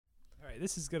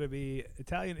this is going to be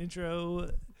Italian intro.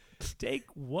 Take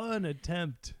one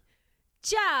attempt.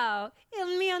 Ciao,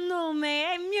 il mio nome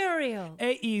è Muriel.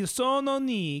 E io sono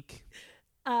Nick.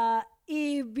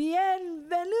 E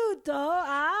benvenuto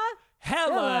a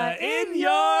Hella in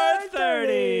your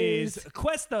 30s.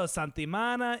 Questa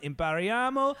settimana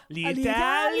impariamo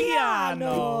l'italiano.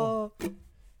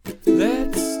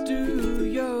 Let's do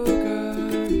yoga.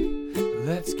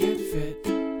 Let's get fit.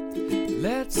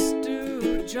 Let's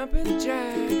do jumping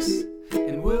jacks.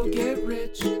 And we'll get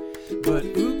rich. But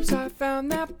oops, I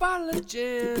found that bottle of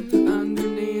gin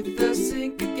underneath the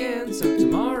sink again. So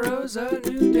tomorrow's a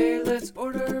new day. Let's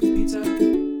order pizza.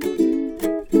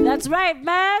 That's right,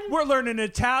 man. We're learning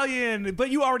Italian,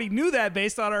 but you already knew that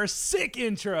based on our sick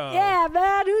intro. Yeah,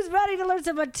 man. Who's ready to learn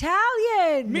some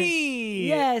Italian? Me.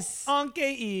 Yes. Anche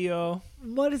io.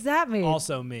 What does that mean?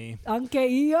 Also me. Anche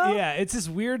io? Yeah, it's this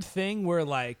weird thing where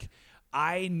like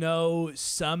I know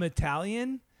some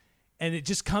Italian and it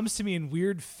just comes to me in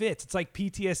weird fits. It's like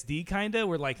PTSD kind of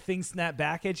where like things snap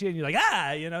back at you and you're like,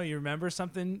 you remember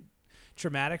something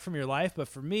traumatic from your life. But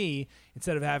for me,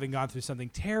 instead of having gone through something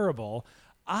terrible,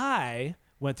 I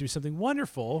went through something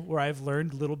wonderful where I've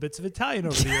learned little bits of Italian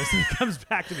over the years and it comes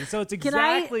back to me. So it's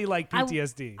exactly like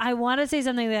PTSD. I want to say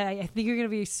something that I think you're going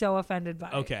to be so offended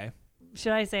by. Okay.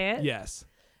 Should I say it? Yes.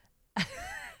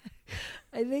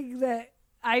 I think that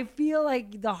I feel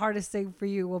like the hardest thing for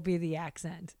you will be the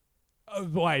accent.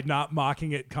 Why, not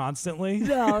mocking it constantly?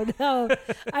 No.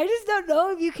 I just don't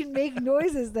know if you can make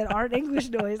noises that aren't English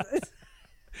noises.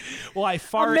 Well, I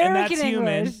fart American and that's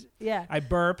human. English. Yeah. I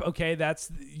burp. Okay,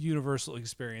 that's universal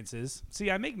experiences.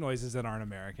 See, I make noises that aren't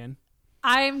American.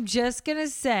 I'm just going to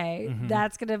say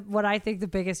that's going to what I think the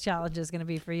biggest challenge is going to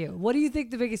be for you. What do you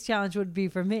think the biggest challenge would be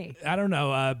for me? I don't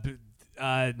know.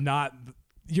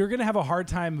 You're going to have a hard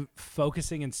time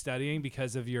focusing and studying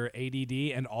because of your ADD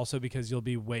and also because you'll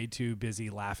be way too busy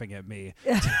laughing at me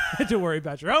to worry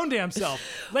about your own damn self.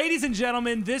 Ladies and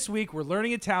gentlemen, this week we're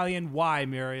learning Italian. Why,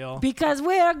 Muriel? Because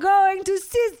we're going to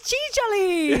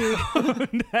Sicily.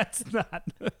 That's not...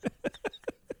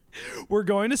 We're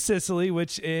going to Sicily,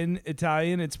 which in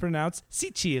Italian it's pronounced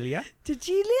Sicilia.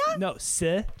 Sicilia? No,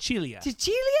 Sicilia.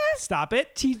 Sicilia? Stop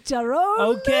it. Chicharrone.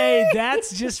 Okay,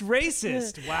 that's just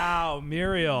racist. Wow,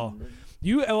 Muriel.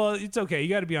 Well, it's okay. You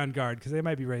got to be on guard because they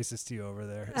might be racist to you over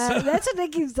there. That's what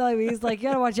Nick keeps telling me. He's like, you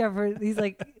got to watch out for. He's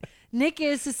like, Nick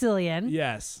is Sicilian.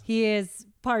 Yes. He is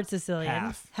part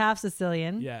Sicilian. Half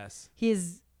Sicilian. Yes. He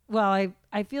is. Well,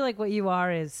 I feel like what you are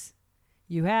is.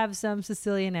 You have some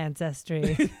Sicilian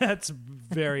ancestry. That's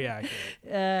very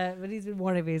accurate. But he's been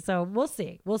warning me, so we'll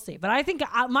see. But I think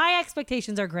my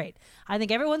expectations are great. I think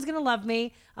everyone's going to love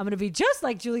me. I'm going to be just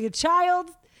like Julia Child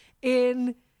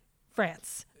in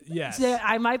France. Yes. So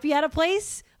I might be at a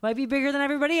place, might be bigger than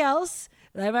everybody else.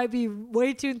 And I might be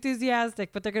way too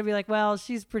enthusiastic, but they're going to be like, well,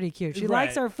 she's pretty cute. She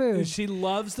likes our food. She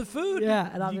loves the food. Yeah.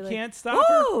 And I'll you be like, can't stop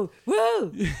her. Woo!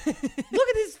 Look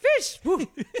at this fish. Woo.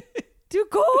 Too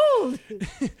cold.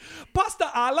 Pasta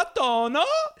alla tonno.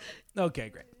 Okay,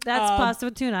 great. That's pasta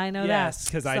with tuna. I know that. Yes,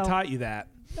 because I taught you that.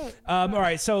 All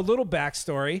right, so a little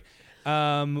backstory.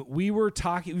 We've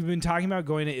been talking about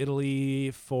going to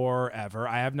Italy forever.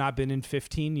 I have not been in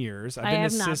 15 years. I've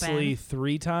been to Sicily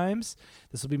 3 times.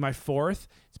 This will be my 4th,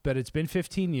 but it's been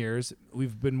 15 years.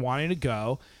 We've been wanting to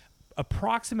go.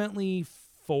 Approximately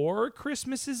 4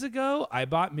 Christmases ago, I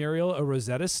bought Muriel a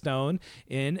Rosetta Stone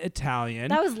in Italian.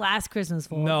 That was last Christmas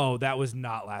for. No, that was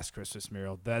not last Christmas,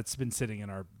 Muriel. That's been sitting in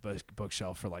our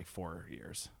bookshelf for like 4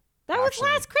 years. That was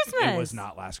last Christmas. It was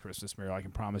not last Christmas, Muriel. I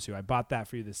can promise you. I bought that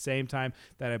for you the same time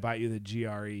that I bought you the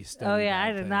GRE Stone. Oh, yeah.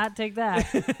 I did not take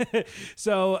that.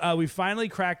 So we finally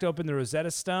cracked open the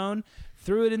Rosetta Stone,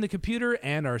 threw it in the computer,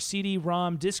 and our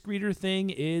CD-ROM disc reader thing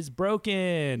is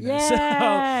broken.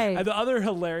 Yay! So the other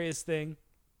hilarious thing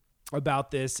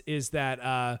about this is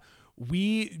that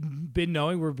we've been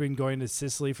going to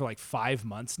Sicily for like 5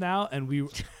 months now, and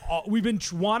we've been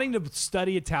wanting to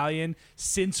study Italian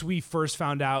since we first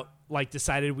found out,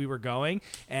 decided we were going,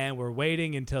 and we're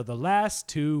waiting until the last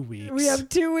 2 weeks. We have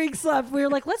 2 weeks left. We were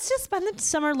like, let's just spend the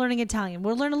summer learning Italian.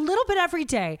 We'll learn a little bit every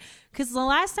day. Because the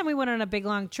last time we went on a big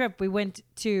long trip, we went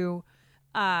to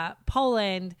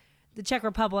Poland, the Czech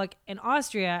Republic, and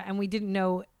Austria, and we didn't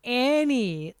know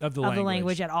any of the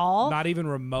language at all. Not even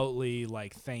remotely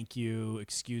thank you,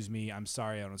 excuse me, I'm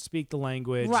sorry, I don't speak the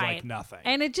language, right. Nothing.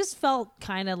 And it just felt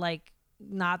kind of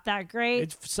not that great.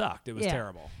 It sucked. It was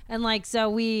terrible. And so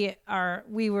we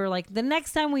were like, the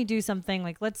next time we do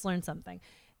something, let's learn something.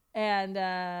 And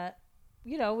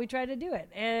we tried to do it.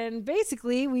 And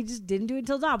basically we just didn't do it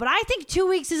until now. But I think 2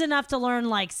 weeks is enough to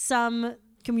learn some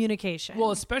communication.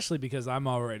 Well, especially because I'm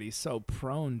already so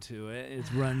prone to it. It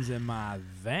runs in my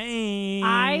veins.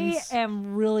 I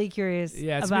am really curious.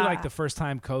 Yeah, it's about, gonna be like the first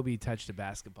time Kobe touched a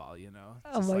basketball. You know.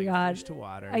 Oh Just my like God. fish to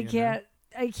water. I can't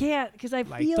because I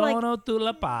Like feel like tono to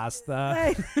la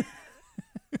pasta.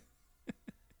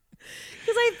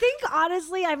 because I think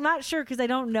honestly, I'm not sure because I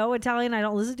don't know Italian. I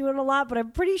don't listen to it a lot, but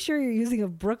I'm pretty sure you're using a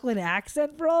Brooklyn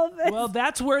accent for all of it. Well,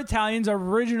 that's where Italians are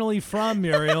originally from,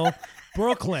 Muriel.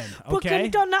 Brooklyn, okay?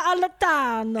 Brooklyn Donna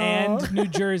Alatano. And New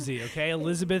Jersey, okay?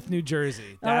 Elizabeth, New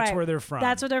Jersey. That's All right. where they're from.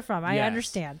 That's where they're from. I Yes.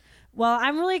 understand. Well,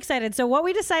 I'm really excited. So what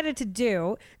we decided to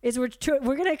do is we're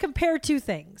going to compare two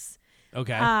things.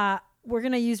 Okay. We're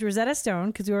going to use Rosetta Stone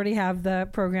because we already have the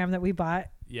program that we bought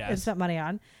Yes. and spent money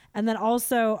on. And then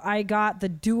also I got the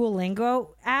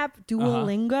Duolingo app.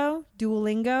 Duolingo.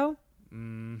 Duolingo.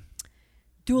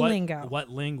 What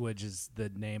language is the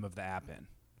name of the app in?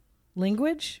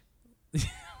 Language?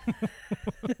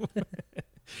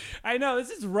 I know, this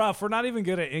is rough. We're not even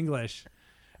good at English.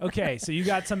 Okay, so you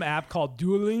got some app called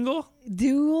Duolingo?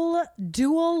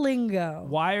 Duolingo.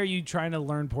 Why are you trying to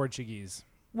learn Portuguese?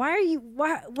 What are you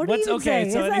What's even okay,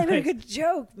 saying? so It's not even a anyways. good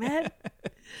joke, man.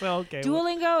 Well, okay.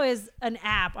 Duolingo is an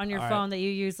app on your All right. phone that you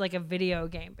use like a video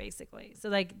game, basically. So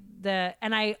like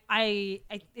I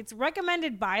it's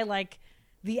recommended by like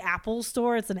the Apple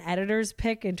Store. It's an editor's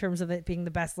pick in terms of it being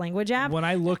the best language app. When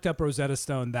I looked up Rosetta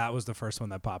Stone, that was the first one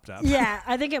that popped up. Yeah,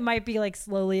 I think it might be like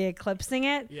slowly eclipsing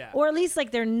it. Yeah. Or at least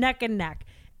like they're neck and neck.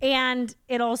 And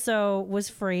it also was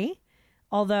free,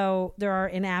 although there are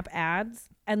in-app ads.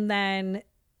 And then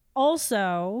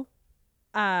also,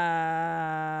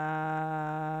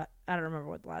 I don't remember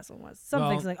what the last one was.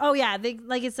 Something's Well- like, oh yeah,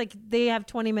 it's like they have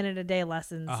 20-minute a day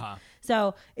lessons. Uh-huh.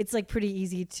 So it's like pretty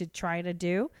easy to try to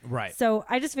do. Right. So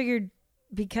I just figured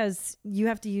because you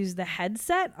have to use the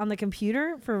headset on the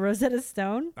computer for Rosetta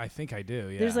Stone. I think I do,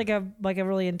 yeah. There's like a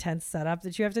really intense setup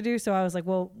that you have to do. So I was like,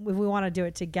 well, if we want to do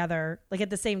it together, like at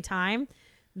the same time,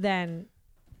 then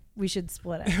we should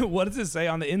split it. What does it say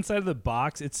on the inside of the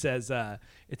box? It says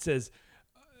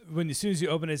when as soon as you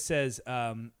open it, it says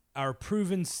our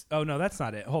proven oh no, that's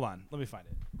not it. Hold on. Let me find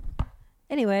it.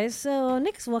 Anyway, so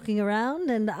Nick's walking around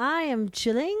and I am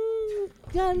chilling.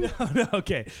 No,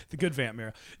 okay. The good vamp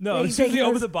mirror. No, Yeah, as soon as he you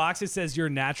open goes- the box, it says your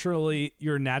natural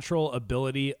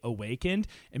ability awakened.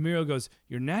 And Muriel goes,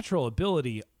 your natural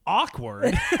ability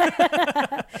awkward.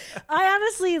 I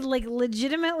honestly like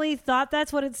legitimately thought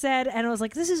that's what it said, and I was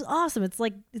like, this is awesome. It's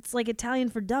like Italian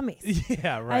for dummies.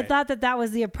 Yeah, right. I thought that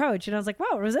was the approach, and I was like,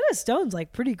 wow, Rosetta Stone's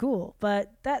like pretty cool,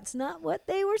 but that's not what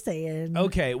they were saying.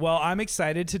 Okay, well, I'm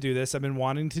excited to do this. I've been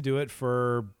wanting to do it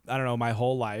for, I don't know, my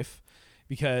whole life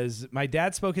because my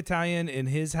dad spoke Italian in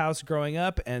his house growing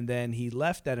up, and then he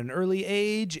left at an early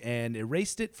age and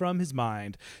erased it from his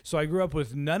mind. So I grew up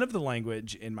with none of the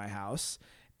language in my house.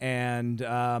 And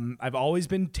I've always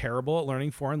been terrible at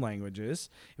learning foreign languages.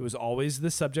 It was always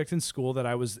the subject in school that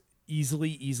I was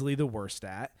easily the worst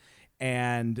at.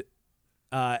 And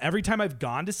every time I've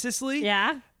gone to Sicily,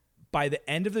 Yeah. by the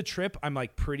end of the trip, I'm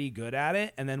like pretty good at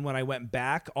it. And then when I went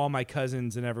back, all my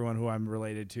cousins and everyone who I'm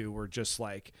related to were just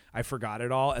like, I forgot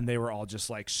it all. And they were all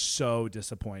just like so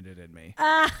disappointed in me.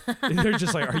 They're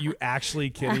just like, are you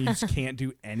actually kidding? You just can't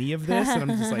do any of this?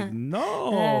 And I'm just like,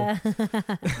 no.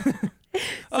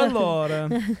 Allora,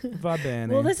 va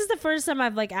bene. Well, this is the first time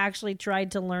I've like actually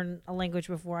tried to learn a language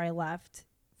before I left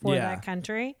for Yeah. that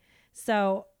country.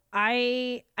 So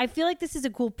I feel like this is a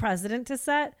cool precedent to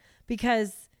set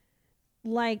because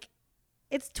like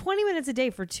it's 20 minutes a day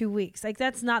for 2 weeks. Like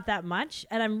that's not that much.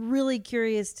 And I'm really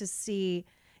curious to see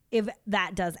if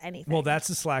that does anything. Well, that's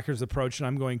the slacker's approach. And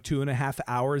I'm going 2.5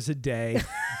 hours a day,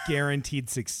 guaranteed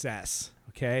success.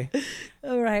 Okay.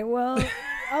 All right. Well,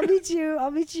 I'll meet you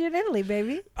in Italy,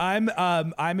 baby.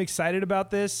 I'm excited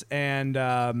about this, and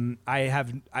to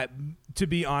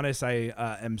be honest, I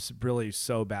am really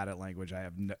so bad at language. I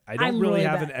don't I'm really really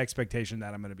have bad. an expectation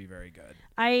that I'm going to be very good.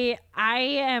 I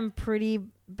am pretty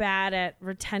bad at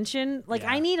retention. Like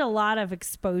Yeah. I need a lot of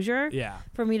exposure Yeah.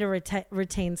 for me to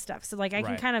retain stuff. So like I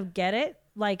can Right. kind of get it,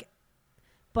 like,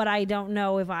 but I don't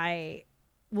know if I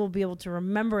will be able to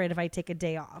remember it if I take a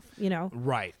day off, you know?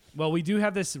 Right. Well, we do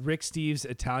have this Rick Steves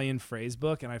Italian phrase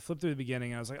book, and I flipped through the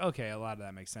beginning, and I was like, okay, a lot of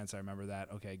that makes sense. I remember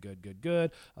that. Okay, good.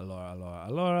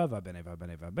 Allora,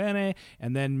 va bene.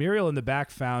 And then Muriel in the back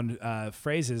found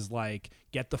phrases like,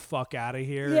 get the fuck out of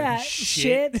here. Yeah, and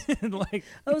shit. and like,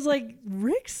 I was like,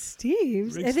 Rick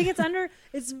Steves? I think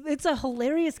it's a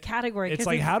hilarious category. it's 'cause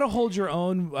like how to hold your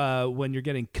own when you're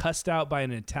getting cussed out by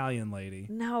an Italian lady.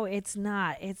 No, it's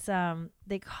not. It's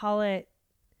they call it.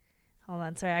 Hold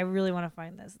on, sorry. I really want to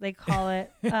find this. They call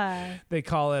it. They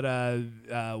call it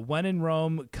when in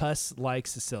Rome, cuss like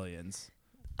Sicilians.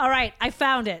 All right, I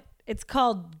found it. It's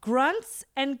called Grunts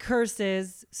and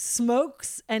Curses,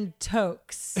 Smokes and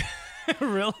Tokes.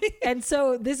 Really? And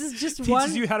so this is just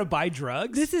Teaches you how to buy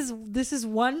drugs? This is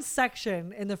one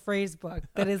section in the phrase book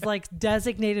that is like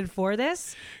designated for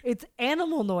this. It's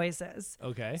animal noises.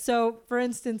 Okay. So, for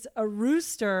instance, a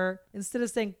rooster, instead of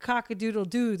saying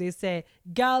cock-a-doodle-doo, they say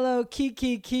gallo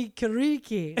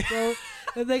kiki-kiki-kariki. So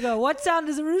if they go, what sound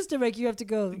does a rooster make? You have to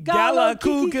go gallo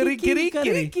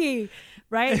kiki-kiki-kariki.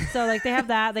 Right? So like they have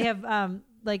that. They have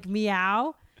like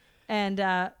meow.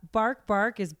 And bark,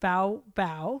 bark is bow,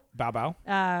 bow. Bow, bow.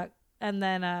 And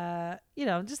then,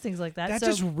 just things like that. That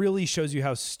just really shows you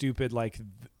how stupid, like,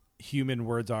 human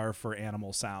words are for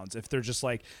animal sounds. If they're just,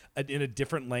 like, in a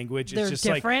different language, it's just,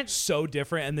 different. like, so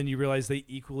different. And then you realize they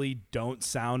equally don't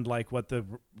sound like what the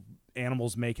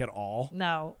animals make at all.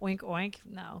 No. Oink, oink.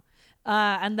 No.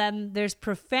 And then there's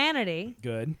profanity.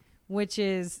 Good. Which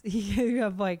is, you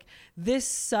have, like, this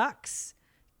sucks.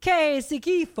 Que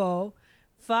sikifo.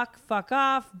 Fuck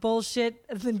off, bullshit,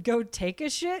 and then go take a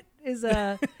shit is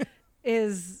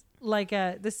like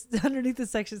this underneath the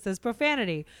section says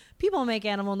profanity. People make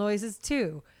animal noises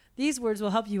too. These words will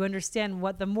help you understand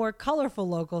what the more colorful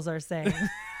locals are saying.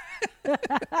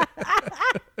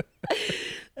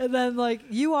 And then like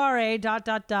you are a ...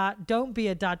 don't be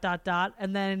a ...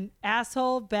 and then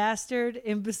asshole, bastard,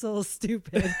 imbecile,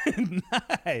 stupid.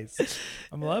 Nice.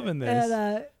 I'm loving this.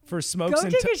 And, for smokes go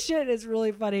and take a shit is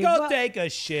really funny. Go take a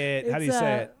shit. How do you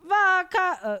say it? Va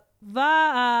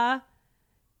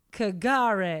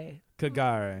Kagare.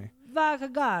 cagare. Va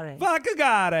cagare. Va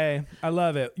cagare. I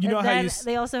love it. You know and how then you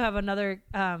they also have another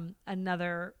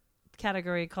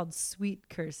category called sweet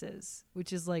curses,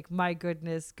 which is like my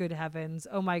goodness, good heavens,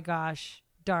 oh my gosh,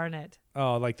 darn it.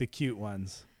 Oh, like the cute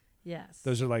ones. Yes.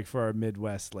 Those are like for our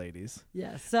Midwest ladies.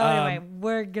 Yes. So anyway,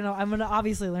 I'm gonna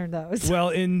obviously learn those. Well,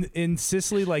 in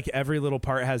Sicily, like every little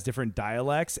part has different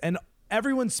dialects, and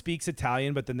everyone speaks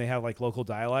Italian, but then they have like local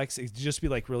dialects. It'd just be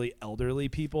like really elderly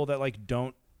people that like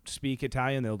don't speak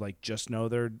Italian. They'll like just know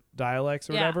their dialects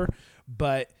or whatever.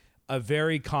 But a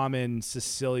very common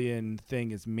Sicilian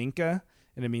thing is minca,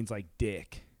 and it means like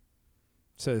dick.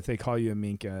 So if they call you a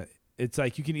minca, it's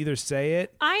like you can either say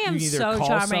it. I am so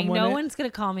charming. No one's going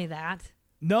to call me that.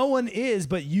 No one is,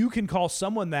 but you can call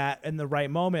someone that in the right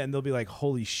moment, and they'll be like,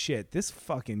 holy shit, this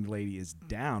fucking lady is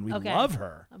down. We love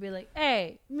her. I'll be like,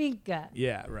 hey, minca.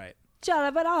 Yeah, right.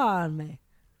 Cialabarame.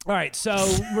 All right, so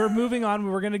we're moving on.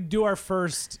 We're going to do our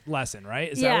first lesson,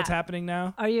 right? Is that what's happening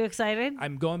now? Are you excited?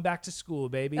 I'm going back to school,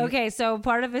 baby. Okay, so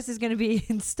part of this is going to be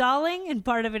installing, and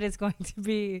part of it is going to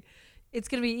be, it's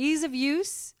going to be ease of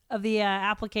use of the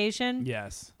application.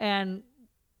 Yes. And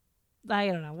I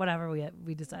don't know, whatever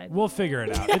we decide. We'll figure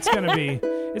it out. It's going to be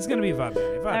va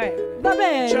bene. All right. Va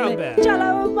bene. Ciao, bene.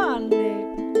 Ciao, bene.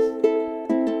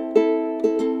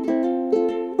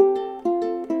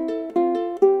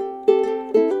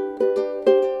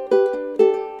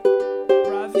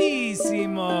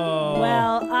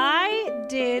 Well, I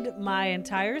did my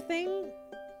entire thing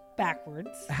backwards.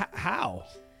 How?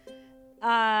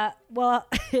 Well,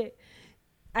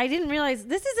 I didn't realize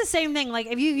this is the same thing. Like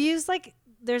if you use like,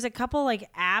 there's a couple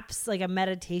like apps, like a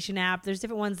meditation app. There's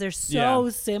different ones. They're so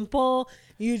simple.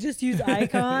 You just use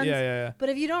icons. Yeah. But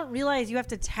if you don't realize you have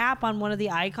to tap on one of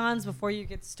the icons before you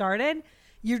get started,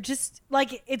 you're just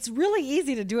like, it's really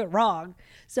easy to do it wrong.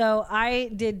 So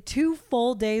I did 2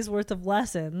 full days worth of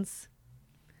lessons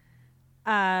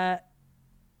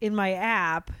in my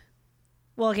app.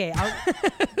 Well, okay,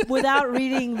 without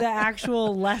reading the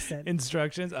actual lesson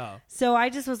Instructions. Oh, so I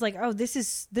just was like, oh, this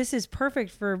is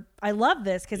perfect for. I love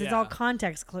this because it's all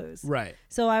context clues. right.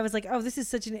 So I was like, oh, this is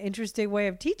such an interesting way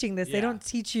of teaching this. Yeah. They don't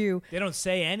teach you. They don't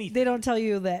say anything. They don't tell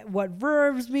you that what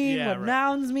verbs mean, what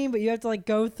nouns mean, but you have to like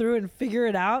go through and figure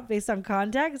it out based on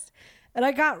context. And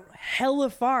I got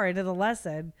hella far into the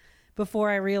lesson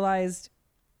before I realized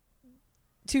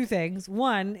 2 things.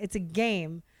 One, it's a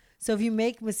game. So if you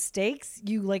make mistakes,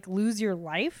 you like lose your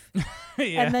life.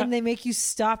 And then they make you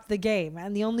stop the game.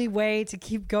 And the only way to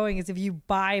keep going is if you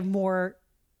buy more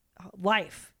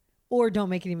life or don't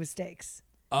make any mistakes.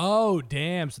 Oh,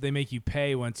 damn. So they make you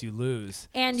pay once you lose.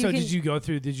 And so did you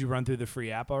run through the free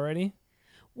app already?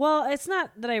 Well, it's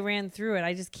not that I ran through it.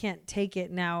 I just can't take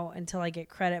it now until I get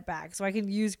credit back. So I can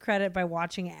use credit by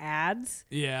watching ads.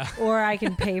 Yeah. Or I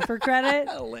can pay for credit.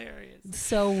 Hilarious. It's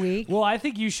so weak. Well, I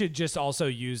think you should just also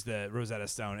use the Rosetta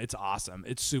Stone. It's awesome.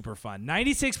 It's super fun.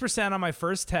 96% on my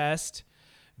first test.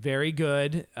 Very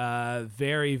good.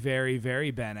 Very, very,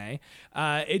 very bene.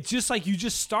 It's just like you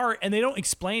just start and they don't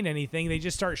explain anything. They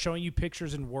just start showing you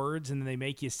pictures and words, and then they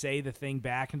make you say the thing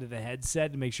back into the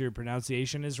headset to make sure your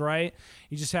pronunciation is right.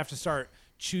 You just have to start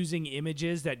choosing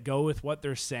images that go with what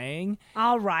they're saying.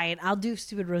 All right, I'll do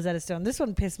stupid Rosetta Stone. This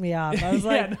one pissed me off. I was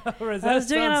like, Rosetta I was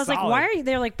doing it. I was like, Stone's why solid. are you?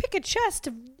 They're like, pick a chest to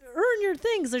earn your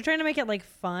things. They're trying to make it like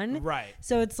fun, Right.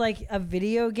 So it's like a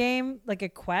video game, like a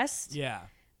quest. Yeah.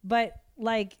 But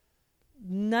like,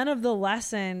 none of the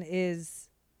lesson is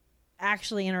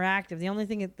actually interactive. The only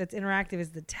thing that's interactive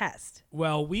is the test.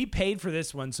 Well, we paid for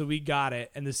this one, so we got it,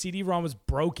 and the CD-ROM was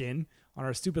broken on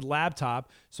our stupid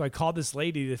laptop. So I called this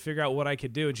lady to figure out what I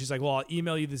could do, and she's like, "Well, I'll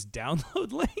email you this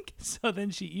download link." So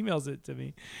then she emails it to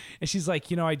me, and she's like,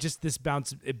 "I just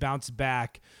it bounced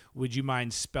back. Would you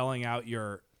mind spelling out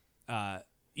your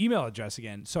email address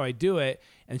again?" So I do it,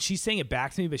 and she's saying it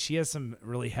back to me, but she has some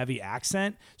really heavy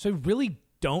accent, so I really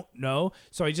don't know.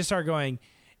 So I just started going.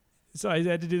 So I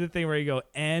had to do the thing where you go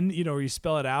N, where you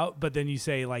spell it out, but then you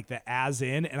say like the as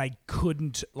in, and I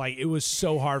couldn't, like, it was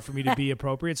so hard for me to be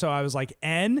appropriate. So I was like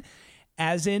N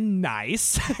as in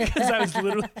nice, because I was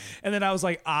literally, and then I was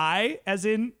like I as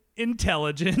in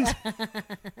intelligent,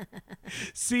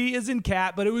 C as in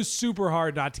cat, but it was super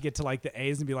hard not to get to like the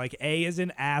A's and be like A as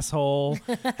in asshole,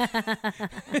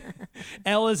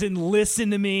 L as in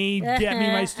listen to me, get me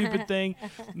my stupid thing.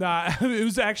 Nah, it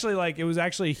was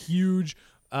actually a huge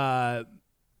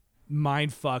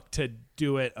mind fuck to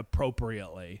do it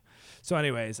appropriately. So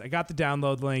anyways, I got the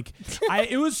download link.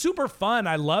 It was super fun.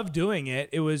 I love doing it.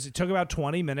 It took about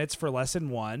 20 minutes for lesson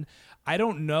 1. I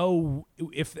don't know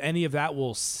if any of that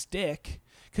will stick,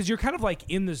 because you're kind of like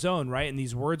in the zone, right? And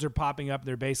these words are popping up.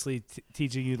 They're basically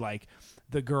teaching you like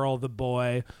the girl, the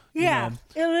boy. Yeah,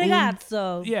 il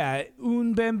ragazzo.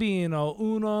 Un bambino,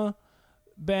 uno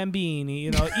bambini,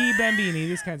 I bambini,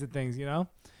 these kinds of things,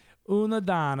 Una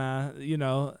donna,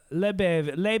 le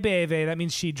beve, that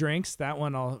means she drinks. That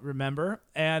one I'll remember.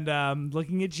 And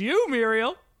looking at you,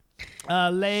 Muriel,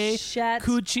 le Shut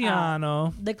cucciano.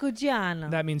 up. The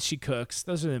cucciano. That means she cooks.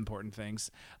 Those are the important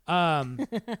things.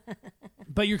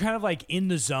 But you're kind of like in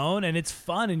the zone, and it's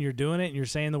fun, and you're doing it, and you're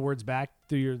saying the words back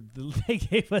through they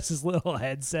gave us this little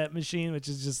headset machine, which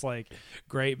is just like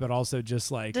great, but also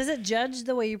just like. Does it judge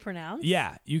the way you pronounce?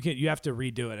 Yeah, you have to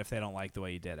redo it if they don't like the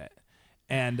way you did it.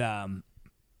 And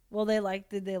well,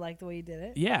 did they like the way you did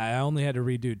it? yeah, I only had to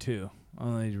redo 2. I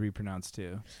only had to repronounce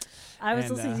 2. I was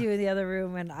And, listening to you in the other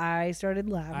room, and I started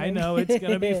laughing. I know it's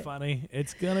gonna be funny.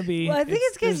 It's gonna be. Well, I think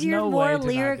it's because there's you're no way more to not do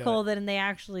lyrical it. than they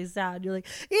actually sound. You're like,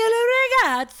 il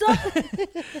ragazzo,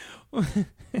 una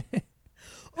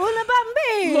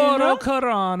bambina. Loro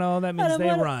Corano. That means they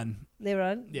What- run. They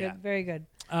run? Yeah. Good. Very good.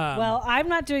 Well, I'm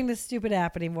not doing this stupid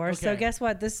app anymore. So Okay. guess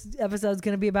what? This episode's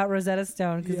going to be about Rosetta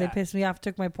Stone because they Yeah. pissed me off,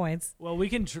 took my points. Well, we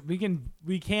can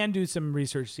do some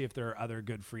research, see if there are other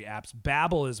good free apps.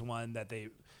 Babbel is one that they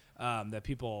that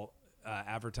people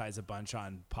advertise a bunch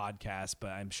on podcasts,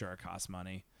 but I'm sure it costs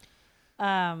money.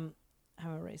 I'm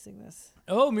erasing this.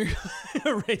 Oh, you're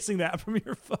erasing that from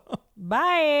your phone.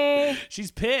 Bye.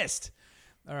 She's pissed.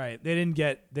 All right, they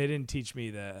didn't teach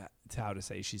me how to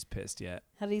say she's pissed yet.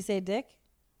 How do you say dick?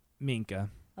 Minka.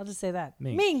 I'll just say that.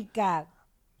 Mink. Minka.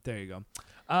 There you go.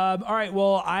 All right.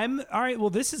 Well,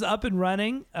 this is up and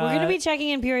running. We're going to be checking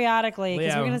in periodically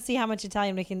because yeah. we're going to see how much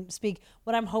Italian we can speak.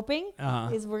 What I'm hoping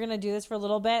is we're going to do this for a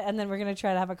little bit and then we're going to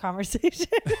try to have a conversation.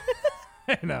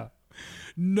 I know.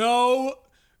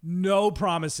 No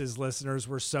promises, listeners.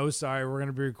 We're so sorry. We're going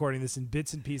to be recording this in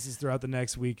bits and pieces throughout the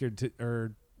next week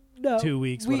or No, 2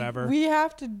 weeks, whatever. We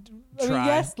have to. I mean, Try.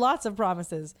 yes, lots of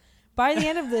promises. By the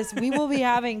end of this, we will be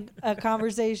having a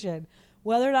conversation.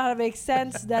 Whether or not it makes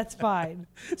sense, that's fine.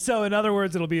 So, in other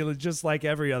words, it'll be just like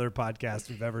every other podcast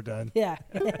we've ever done. Yeah.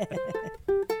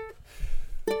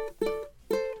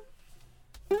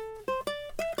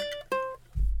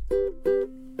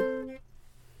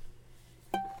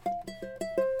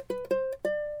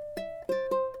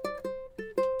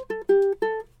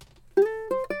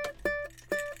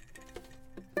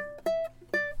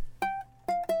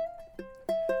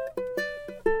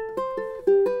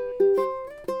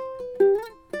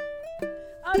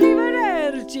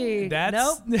 Arrivederci. That's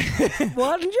Nope.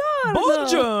 Buongiorno.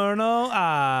 Buongiorno.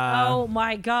 Oh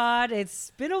my God,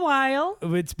 it's been a while.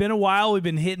 It's been a while. We've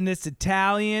been hitting this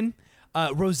Italian.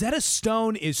 Rosetta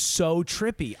Stone is so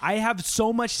trippy. I have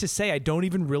so much to say. I don't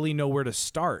even really know where to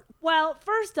start. Well,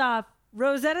 first off,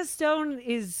 Rosetta Stone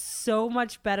is so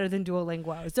much better than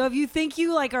Duolingo. So if you think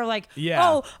you like are like, Yeah.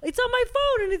 oh, it's on my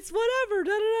phone and it's whatever,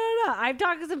 da da da da. I've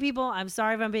talked to some people. I'm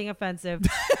sorry if I'm being offensive,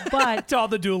 but To all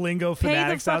the Duolingo pay the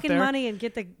fanatics out fucking there. money and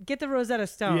get the Rosetta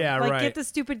Stone. Yeah, like right. get the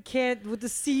stupid kit with the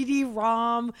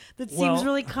CD-ROM that seems Well-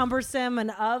 really cumbersome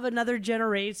and of another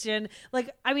generation. Like,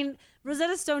 I mean,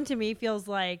 Rosetta Stone to me feels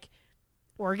like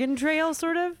Oregon Trail,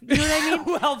 sort of. You know what I mean?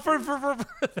 Well, for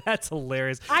that's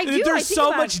hilarious. I do, There's I think so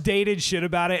about- much dated shit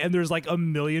about it, and there's like a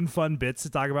million fun bits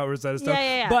to talk about Rosetta Stone.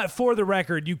 Yeah. But for the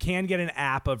record, you can get an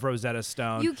app of Rosetta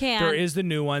Stone. You can. There is the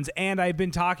new ones, and I've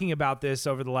been talking about this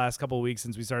over the last couple of weeks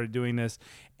since we started doing this,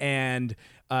 and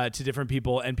to different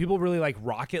people, and people really like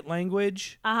Rocket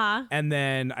Language. Uh-huh. And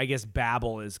then I guess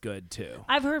Babbel is good too.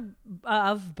 I've heard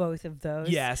of both of those.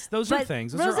 Yes, those are But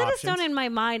things. Those are Rosetta options. Stone in my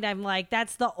mind, I'm like,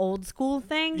 that's the old school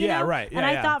thing. You Yeah, know? right. and Yeah,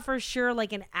 I yeah. thought for sure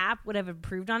like an app would have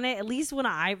improved on it. At least when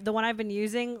the one I've been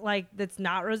using, like that's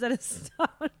not Rosetta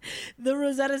Stone. The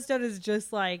Rosetta Stone is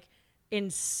just like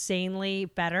insanely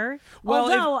better. Well,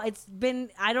 Although it's been,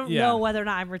 I don't Yeah. know whether or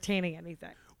not I'm retaining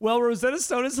anything. Well, Rosetta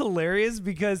Stone is hilarious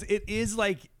because it is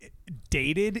like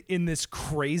dated in this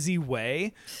crazy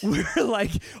way where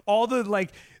like all the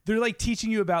like they're like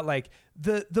teaching you about like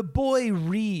the boy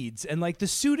reads and like the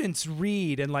students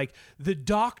read and like the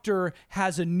doctor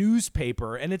has a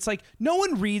newspaper and it's like no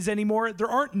one reads anymore. There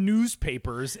aren't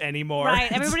newspapers anymore. Right.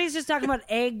 It's- Everybody's just talking about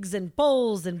eggs and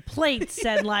bowls and plates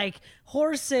and like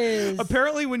horses.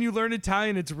 Apparently, when you learn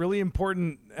Italian, it's really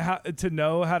important to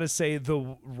know how to say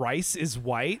the rice is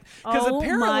white. Oh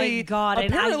apparently, my God.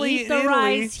 And I apparently eat the in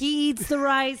Italy, rice. He eats the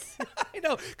rice. I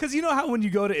know, because you know how when you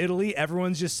go to Italy,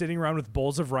 everyone's just sitting around with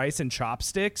bowls of rice and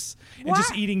chopsticks and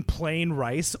just What? eating plain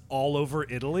rice all over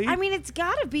Italy. I mean, it's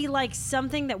got to be like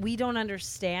something that we don't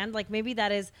understand. Like maybe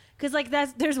that is because like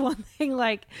there's one thing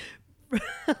like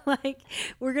like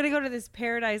we're gonna go to this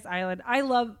Paradise Island. I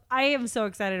am so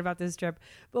excited about this trip,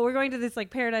 but we're going to this like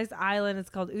Paradise Island. It's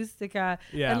called Ustica,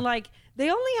 Yeah. and like they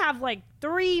only have like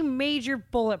 3 major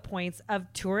bullet points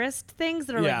of tourist things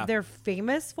that are Yeah. like they're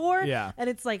famous for. Yeah. And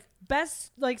it's like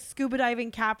best like scuba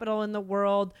diving capital in the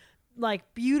world,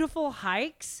 like beautiful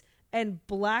hikes and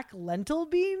black lentil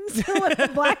beans.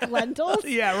 Like black lentils.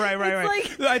 yeah, right.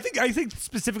 It's I think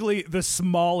specifically the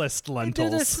smallest They're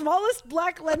lentils. the smallest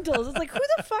black lentils. It's like, who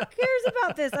the fuck cares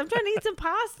about this? I'm trying to eat some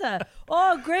pasta.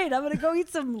 Oh, great. I'm going to go eat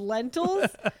some lentils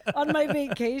on my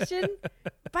vacation.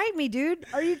 Bite me, dude.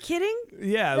 Are you kidding?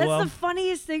 Yeah, That's well, the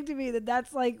funniest thing to me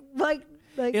that's like,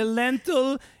 il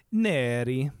lentil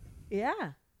neri. yeah.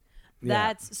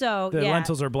 Yeah. That's so, The yeah.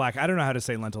 lentils are black. I don't know how to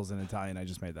say lentils in Italian. I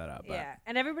just made that up. But. Yeah.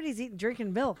 And everybody's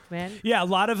drinking milk, man. Yeah, a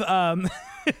lot of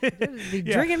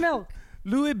Yeah. Drinking milk.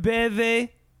 Lui beve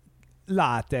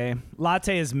latte.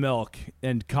 Latte is milk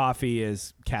and coffee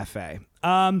is cafe.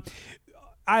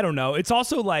 I don't know. It's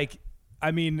also like,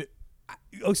 I mean,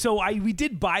 we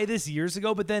did buy this years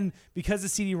ago, but then because the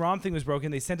CD-ROM thing was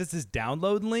broken, they sent us this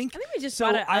download link. I think we just So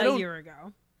bought it I a don't- year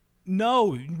ago.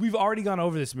 No, we've already gone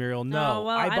over this, Muriel. No, Oh,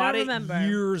 well, I I bought don't it remember.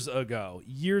 years ago.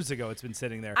 Years ago, it's been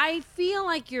sitting there. I feel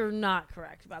like you're not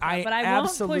correct about that, I but I won't push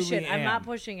absolutely it. I'm not am.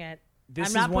 pushing it. This I'm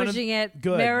is not one of- pushing it.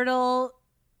 Good. Marital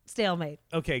stalemate.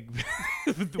 Okay,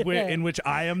 in which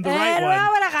I am the right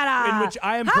one. In which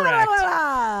I am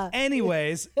correct.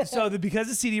 Anyways, so because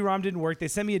the CD-ROM didn't work, they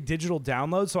sent me a digital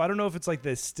download. So I don't know if it's like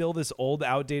this old,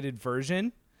 outdated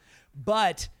version,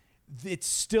 but it's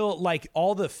still like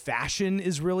all the fashion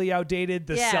is really outdated.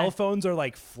 The Yeah. cell phones are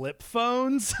like flip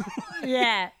phones,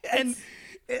 Yeah. and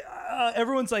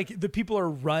everyone's like the people are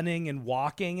running and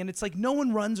walking, and it's like no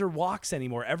one runs or walks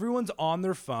anymore. Everyone's on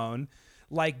their phone.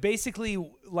 Like basically,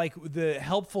 like the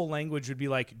helpful language would be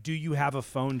like, "Do you have a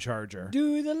phone charger?"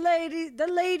 Do the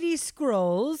lady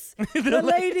scrolls, the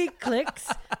lady clicks,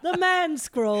 the man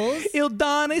scrolls. Il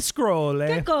Dane scrolle.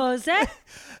 Che cose?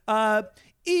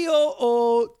 Io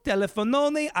ho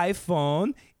telefonone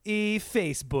iPhone e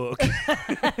Facebook.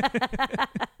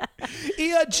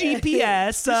 Io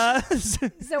GPS.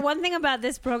 So one thing about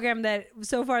this program that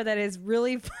so far that is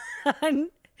really fun,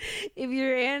 if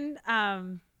you're in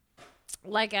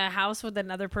like a house with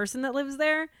another person that lives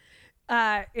there,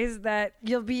 is that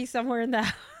you'll be somewhere in the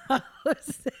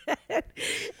house.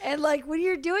 And like when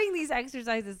you're doing these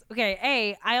exercises,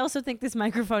 okay, I also think this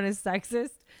microphone is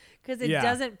sexist because it Yeah.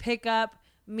 doesn't pick up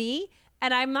me.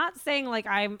 And I'm not saying like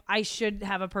I should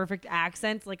have a perfect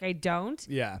accent, like I don't.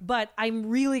 Yeah. But I'm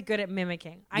really good at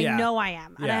mimicking. I Yeah. know I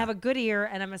am. And I Yeah. have a good ear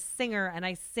and I'm a singer and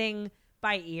I sing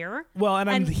by ear. Well, and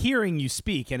I'm hearing you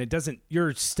speak, and it doesn't.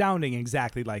 You're sounding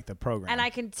exactly like the program. And I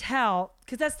can tell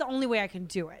because that's the only way I can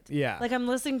do it. Yeah. Like I'm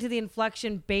listening to the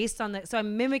inflection based on the. So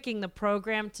I'm mimicking the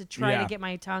program to try to get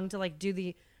my tongue to like do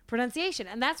the pronunciation,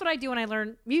 and that's what I do when I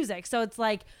learn music. So it's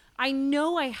like I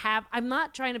know I'm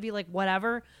not trying to be like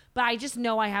whatever, but I just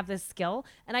know I have this skill,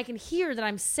 and I can hear that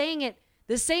I'm saying it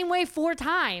the same way 4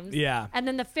 times. Yeah. And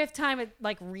then the 5th time it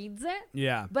like reads it.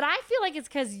 Yeah. But I feel like it's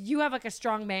because you have like a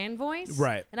strong man voice.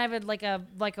 Right. And I have like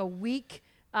a weak,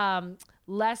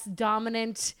 less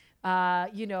dominant,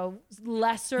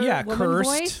 lesser woman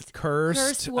voice.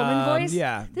 Cursed woman voice.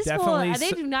 Yeah. This definitely.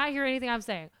 they do not hear anything I'm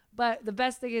saying. But the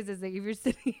best thing is that if you're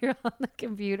sitting here on the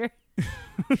computer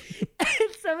and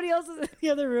somebody else is in the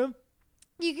other room,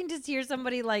 you can just hear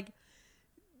somebody like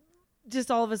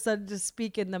just all of a sudden just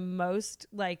speak in the most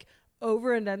like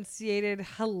over enunciated,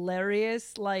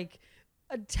 hilarious, like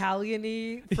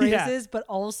Italian-y phrases, but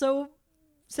also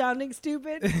sounding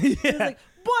stupid. It's like,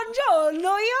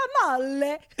 buongiorno,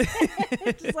 male.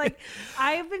 It's like,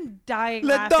 I've been dying Le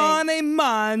laughing. donne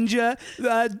mangia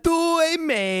due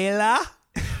mela.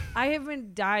 I have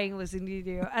been dying listening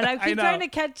to you. And I keep know. trying to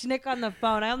catch Nick on the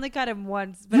phone. I only caught him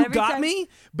once. But You every got time- me?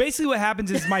 Basically what happens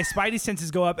is my spidey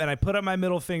senses go up and I put up my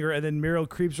middle finger and then Muriel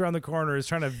creeps around the corner, is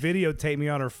trying to videotape me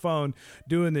on her phone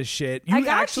doing this shit. You I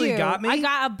got actually you. got me? I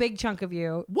got a big chunk of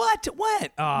you. What?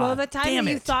 What? Well, the time damn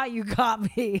that you it. thought you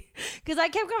got me, because I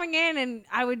kept coming in and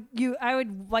I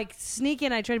would like sneak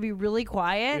in. I try to be really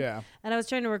quiet, Yeah. and I was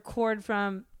trying to record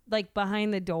from like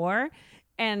behind the door,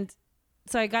 and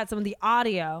so I got some of the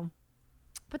audio.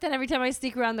 But then every time I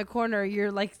sneak around the corner,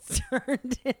 you're like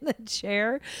turned in the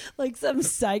chair, like some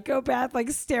psychopath, like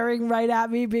staring right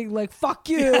at me, being like, "Fuck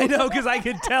you." I know, because I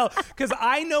could tell. Because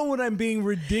I know when I'm being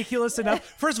ridiculous enough.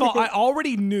 First of all, I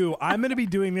already knew I'm going to be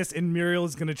doing this and Muriel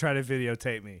is going to try to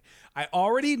videotape me. I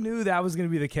already knew that was going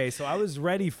to be the case, so I was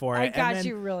ready for it. I And got then-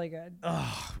 you really good.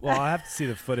 Well, I have to see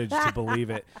the footage to believe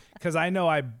it, because I know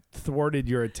I thwarted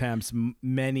your attempts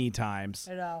many times.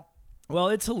 I know. Well,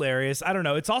 it's hilarious. I don't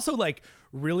know. It's also like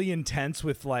really intense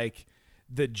with like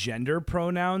the gender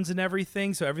pronouns and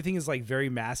everything. So everything is like very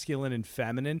masculine and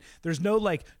feminine. There's no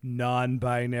like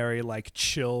non-binary, like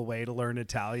chill way to learn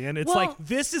Italian. It's Well- like,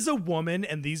 this is a woman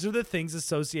and these are the things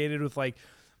associated with like,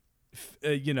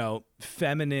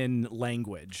 feminine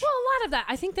language. Well, a lot of that,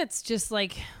 I think that's just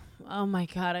like, oh my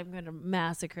God, I'm going to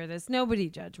massacre this. Nobody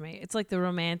judge me. It's like the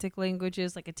romantic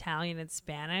languages, like Italian and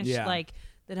Spanish, Yeah. like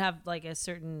that have like a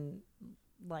certain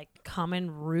like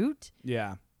common root.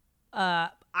 Yeah.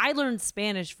 I learned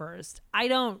Spanish first. I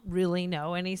don't really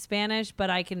know any Spanish, but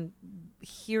I can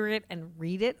hear it and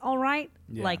read it all right,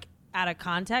 Yeah. like out of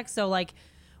context. So like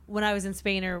when I was in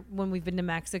Spain or when we've been to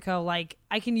Mexico, like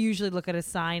I can usually look at a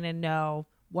sign and know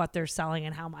what they're selling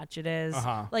and how much it is.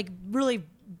 Uh-huh. Like really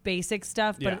basic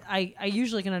stuff, but Yeah. I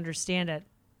usually can understand it.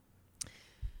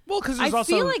 Well, because I there's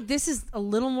also feel like this is a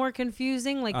little more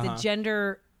confusing, like the Uh-huh.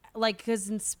 gender, like because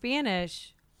in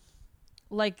Spanish,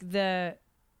 like the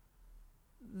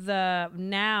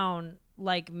noun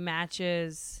like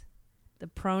matches the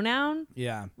pronoun,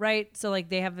 yeah. right? So like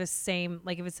they have the same,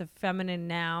 like if it's a feminine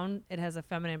noun, it has a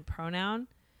feminine pronoun,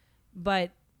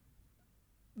 but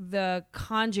the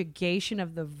conjugation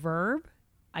of the verb,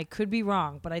 I could be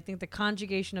wrong, but I think the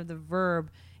conjugation of the verb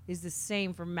is the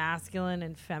same for masculine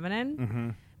and feminine. Mm-hmm.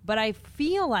 But I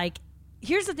feel like,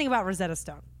 here's the thing about Rosetta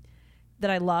Stone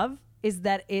that I love is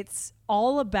that it's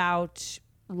all about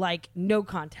like no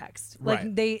context. Like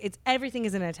Right. it's everything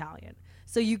is in Italian.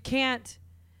 So you can't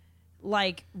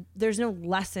like there's no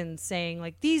lesson saying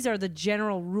like these are the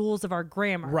general rules of our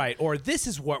grammar. Right. Or this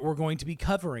is what we're going to be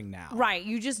covering now. Right.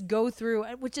 You just go through,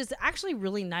 which is actually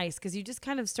really nice because you just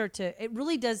kind of start to, it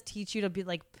really does teach you to be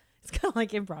like, it's kind of like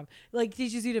improv, like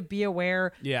teaches you to be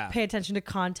aware, Yeah. pay attention to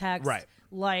context, Right.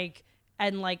 like,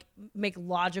 and like make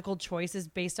logical choices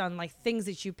based on like things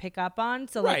that you pick up on.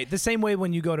 So Right. like, The same way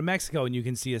when you go to Mexico and you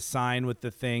can see a sign with the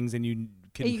things and you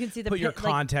can see the put your pi-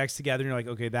 like- context together and you're like,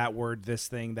 okay, that word, this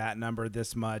thing, that number,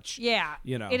 this much. yeah,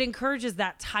 You know. it encourages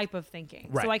that type of thinking.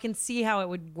 Right. So I can see how it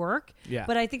would work. Yeah.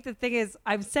 But I think the thing is,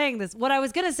 I'm saying this, what I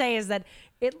was going to say is that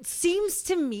it seems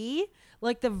to me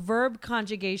like the verb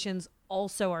conjugations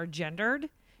also are gendered.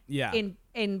 Yeah.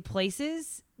 in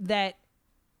places that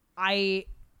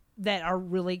are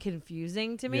really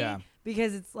confusing to me Yeah.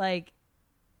 because it's like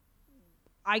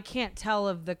I can't tell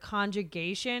if the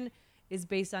conjugation is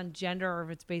based on gender or if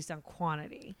it's based on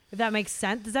quantity. If that makes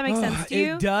sense. Does that make sense to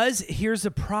you? It does. Here's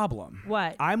a problem.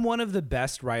 What? I'm one of the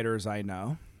best writers I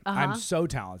know. I'm so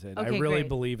talented. I Okay, really great.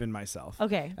 believe in myself.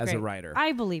 Okay. As a great. writer.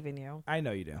 I believe in you. I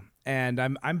know you do. And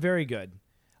I'm very good.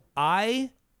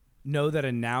 I know that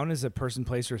a noun is a person,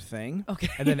 place, or thing. Okay.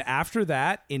 And then after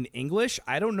that, in English,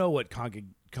 I don't know what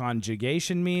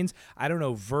conjugation means. I don't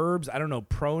know verbs. I don't know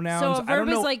pronouns. So a verb I don't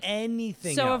is know like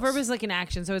anything So else. a verb is like an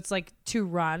action. So it's like to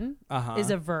run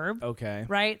is a verb. Okay.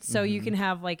 Right? So you can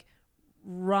have like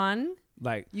run.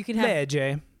 Like, You can have- legge.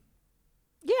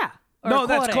 Yeah. Or No,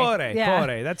 that's corre. corre. Yeah.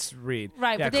 Corre. That's read.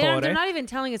 Right. Yeah, But they're corre. not even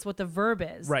telling us what the verb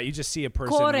is. Right. You just see a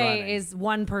person Corre running. is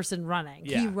one person running.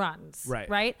 He Yeah. runs. Right.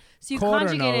 Right? So you Corno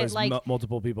conjugate it is like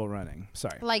multiple people running.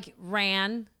 Sorry. like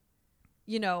ran,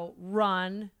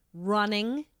 run,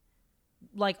 running.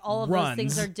 Like all of those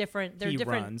things Runs. are different. They're He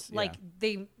different. runs, Like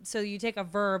so you take a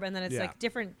verb and then it's Yeah. like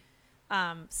different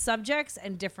subjects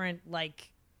and different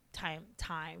like time.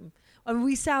 I mean,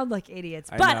 we sound like idiots,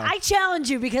 I but know. I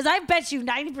challenge you because I bet you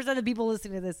 90% of the people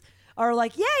listening to this are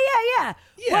like, yeah.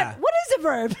 Yeah. What is a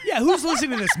verb? Yeah, who's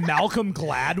listening to this? Malcolm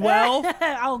Gladwell?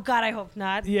 Oh God, I hope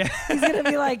not. Yeah. He's gonna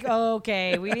be like, oh,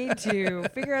 okay, we need to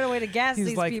figure out a way to gas He's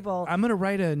these like, people. I'm going to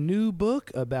write a new book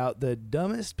about the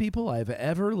dumbest people I've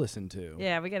ever listened to.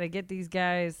 Yeah, we gotta get these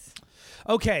guys.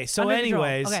 Okay, so under control.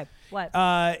 anyways, Okay, what?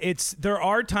 there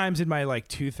are times in my like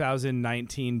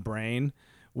 2019 brain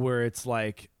where it's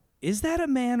like, is that a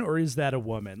man or is that a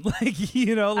woman? Like,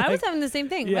 like, I was having the same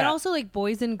thing, but Yeah. also like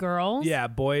boys and girls. yeah,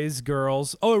 boys,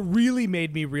 girls. Oh, it really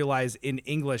made me realize in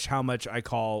English how much I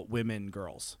call women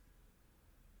girls.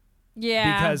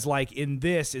 Yeah. Because like in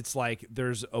this, it's like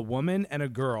there's a woman and a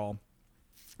girl,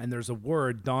 and there's a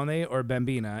word, donne or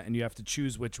bambina, and you have to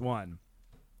choose which one.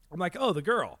 I'm like, oh, the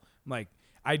girl. I'm like,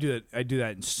 I do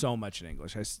that so much in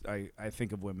English. I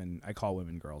think of women, I call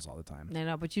women girls all the time. I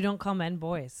know, but you don't call men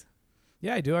boys.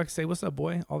 Yeah, I do. I say, what's up,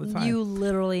 boy, all the time. You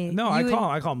literally. No, I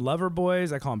call them lover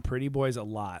boys. I call them pretty boys a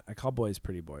lot. I call boys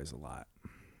pretty boys a lot.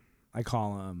 I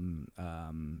call them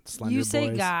slender boys. You say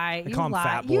guy. I You call him lie.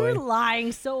 fat boy. You're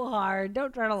lying so hard.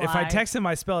 Don't try to lie. If I text him,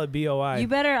 I spell it B-O-I. you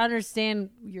better understand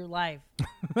your life.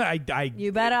 I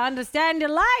You better understand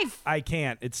your life. I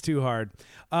can't. It's too hard.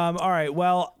 All right.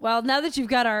 Well, Well, now that you've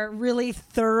got our really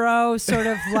thorough sort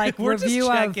of like We're just review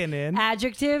of checking in.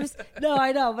 adjectives. No,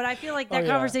 I know, but I feel like that Oh,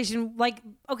 yeah. conversation, like,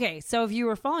 okay, so if you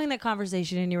were following that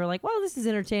conversation and you were like, well, this is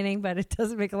entertaining, but it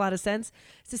doesn't make a lot of sense,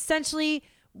 it's essentially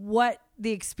what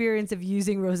the experience of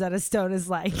using Rosetta Stone is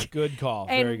like. good call.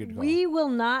 And Very good call. we will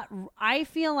not, I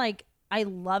feel like I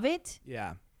love it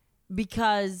yeah.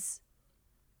 because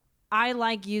I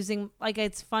like using, like,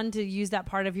 it's fun to use that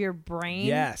part of your brain.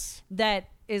 Yes. That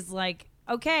is like,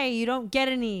 okay, you don't get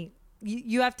any,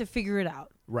 you have to figure it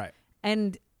out. Right.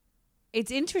 And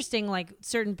it's interesting, like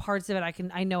certain parts of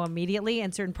it I know immediately,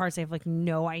 and certain parts I have like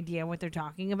no idea what they're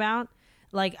talking about.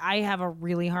 Like I have a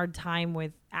really hard time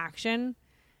with action.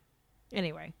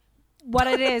 Anyway, what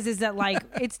it is that like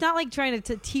it's not like trying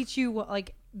to teach you what,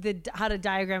 like how to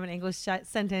diagram an English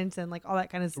sentence and like all that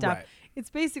kind of stuff. Right. It's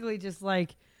basically just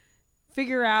like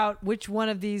figure out which one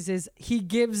of these is he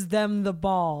gives them the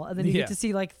ball, and then you Yeah. get to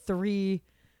see like 3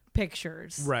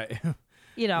 pictures. Right.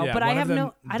 But one I of have them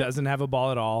no. I don't, doesn't have a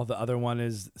ball at all. The other one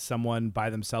is someone by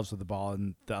themselves with the ball,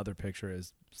 and the other picture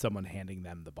is someone handing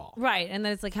them the ball. Right. And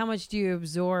then it's like, how much do you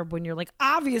absorb when you're like,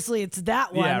 obviously it's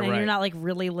that one. Yeah, and right. you're not like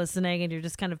really listening and you're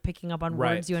just kind of picking up on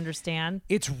Right. words you understand.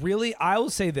 It's really, I will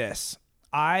say this.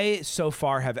 I so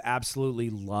far have absolutely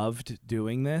loved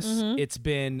doing this. Mm-hmm. It's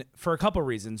been for a couple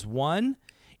reasons. One,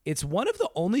 it's one of the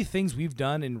only things we've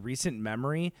done in recent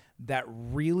memory that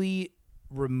really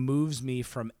removes me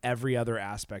from every other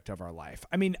aspect of our life.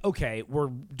 I mean, okay, we're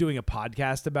doing a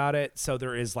podcast about it, so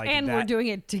there is like And that. we're doing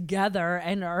it together,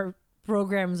 and our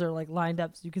programs are like lined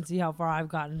up so you can see how far I've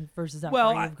gotten versus how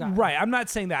well, far you've gotten. right. I'm not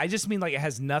saying that. I just mean like it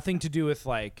has nothing to do with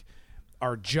like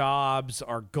our jobs,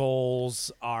 our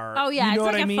goals, our. Oh, yeah. you know It's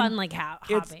what like I a mean? fun like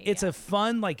hobby. It's a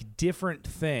fun like different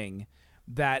thing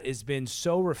that has been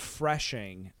so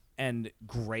refreshing and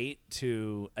great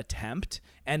to attempt.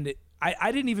 And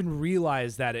I didn't even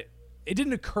realize that it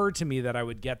didn't occur to me that I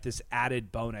would get this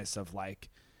added bonus of like,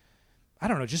 I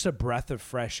don't know, just a breath of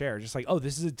fresh air. Just like, oh,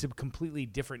 this is a completely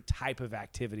different type of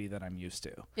activity that I'm used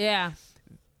to. Yeah.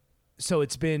 So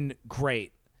it's been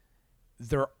great.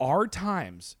 There are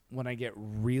times when I get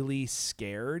really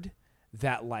scared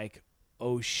that like,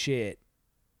 oh shit,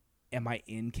 am I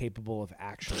incapable of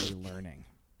actually learning?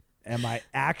 Am I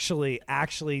actually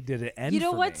did it end? You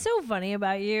know for what's me? so funny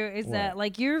about you is What? that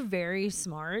like you're very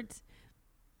smart.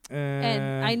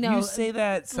 And I know- you say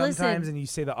that sometimes listen. and you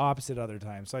say the opposite other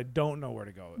times, so I don't know where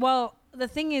to go. Well, the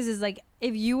thing is like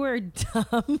if you were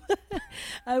dumb,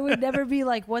 I would never be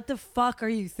like, what the fuck are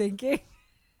you thinking?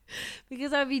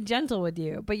 Because I'd be gentle with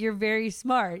you, but you're very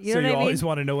smart. You so know you what I mean? always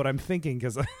want to know what I'm thinking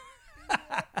because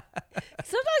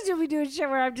Sometimes you'll be doing shit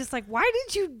where I'm just like, why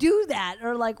did you do that?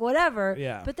 Or like whatever.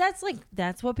 Yeah. But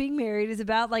that's what being married is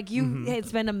about. Like you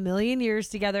it's been a million years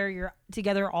together. You're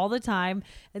together all the time.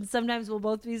 And sometimes we'll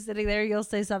both be sitting there. You'll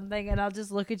say something and I'll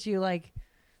just look at you like,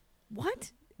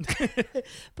 what?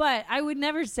 But I would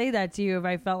never say that to you if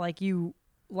I felt like you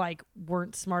like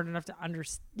weren't smart enough to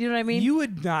understand. You know what I mean? You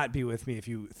would not be with me if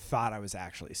you thought I was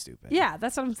actually stupid. Yeah,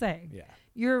 that's what I'm saying. Yeah.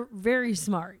 You're very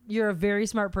smart. You're a very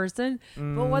smart person.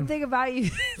 But one thing about you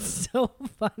that's so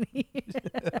funny.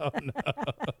 Oh no.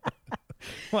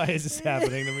 Why is this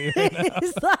happening to me right now?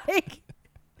 It's like,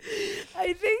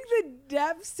 I think the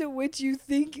depths to which you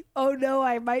think, oh no,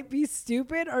 I might be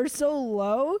stupid are so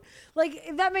low. Like,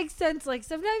 if that makes sense, like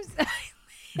sometimes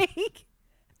I think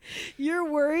you're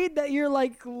worried that you're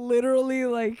like literally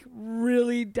like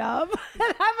really dumb.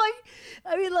 And I'm like,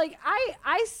 I mean, like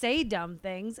I say dumb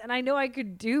things and I know I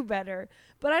could do better,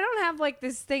 but I don't have like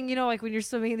this thing, you know, like when you're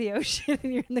swimming in the ocean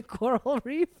and you're in the coral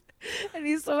reef and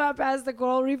you swim out past the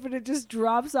coral reef and it just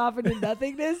drops off into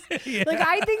nothingness. Yeah. Like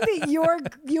I think that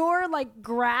your like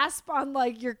grasp on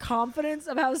like your confidence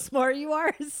of how smart you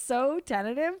are is so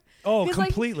tentative. Oh, 'Cause, like,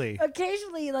 completely.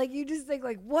 occasionally, like you just think,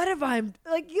 like, what if I'm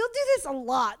like? You'll do this a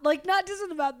lot, like not just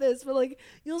about this, but like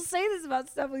you'll say this about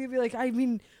stuff. Like you'll be like, I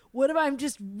mean, what if I'm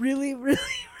just really, really,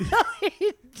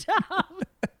 really dumb?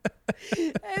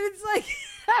 And it's like,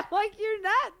 I'm like, you're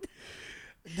not.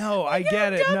 No, I Like,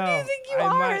 get how it. dumb No, do you think you I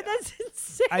are? might- That's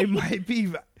insane. I might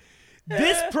be.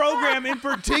 This program in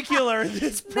particular,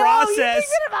 this No, process. you're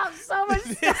thinking about so much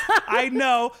stuff. I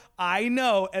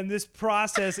know, and this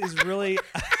process is really,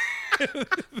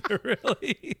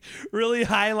 really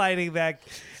highlighting that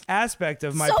aspect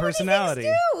of my so personality.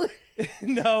 Many things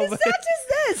do. No, It's but not just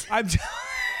this. I'm.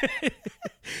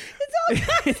 It's all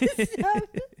kinds of stuff.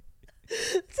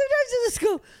 Sometimes I just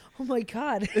go, oh my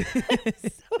God.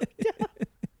 So dumb.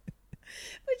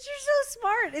 But you're so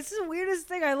smart. It's the weirdest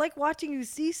thing. I like watching you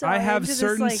see something. I have into this,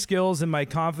 certain like, skills, and my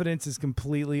confidence is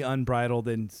completely unbridled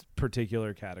in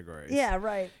particular categories. Yeah,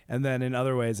 right. And then in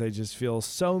other ways, I just feel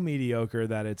so mediocre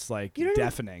that it's like You don't even-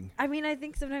 deafening. I mean, I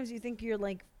think sometimes you think you're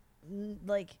like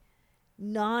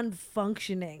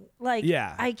non-functioning. Like,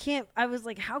 Yeah. I was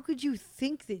like, how could you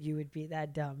think that you would be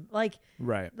that dumb? Like,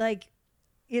 Right.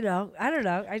 you know, I don't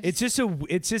know.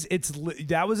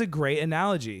 That was a great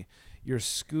analogy. You're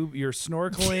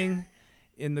snorkeling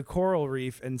in the coral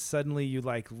reef, and suddenly you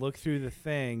like look through the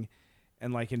thing,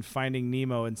 and like in Finding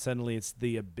Nemo, and suddenly it's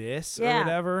the abyss or Yeah.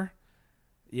 whatever.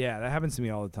 Yeah, that happens to me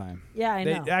all the time. Yeah, I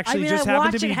know. It actually I mean, just I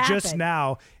happened watch to me it just happen.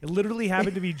 now. It literally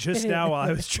happened to me just now while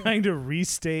I was trying to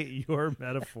restate your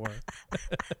metaphor.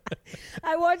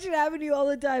 I watch it happen to you all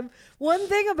the time. One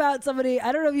thing about somebody,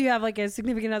 I don't know if you have like a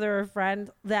significant other or a friend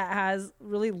that has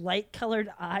really light colored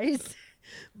eyes,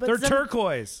 but They're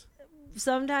turquoise.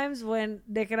 sometimes when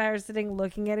Nick and I are sitting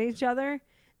looking at each other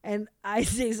and I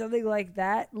say something like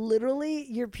that, literally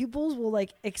your pupils will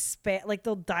like expand, like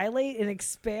they'll dilate and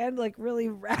expand like really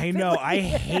rapidly. I know. I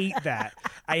hate that.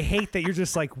 I hate that you're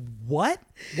just like, what?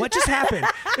 What just happened?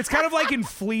 It's kind of like in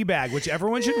Fleabag, which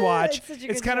everyone should watch. It's such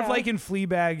a It's good kind of show. like in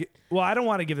Fleabag. Well, I don't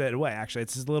want to give that away, actually.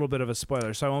 It's a little bit of a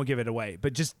spoiler, so I won't give it away.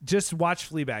 But just watch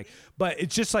Fleabag. But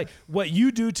it's just like what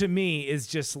you do to me is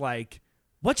just like,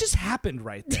 what just happened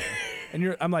right there?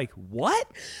 And I'm like, what?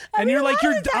 And mean, you're a like, lot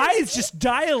your of times- eyes just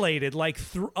dilated, like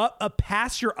up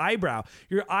past your eyebrow.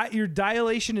 Your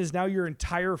dilation is now your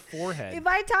entire forehead. If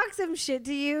I talk some shit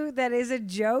to you that is a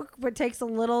joke but takes a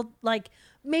little like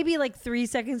maybe like 3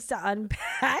 seconds to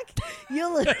unpack,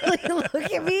 you'll literally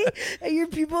look at me and your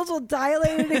pupils will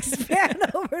dilate and expand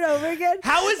over and over again.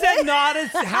 How is that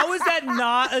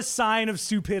not a sign of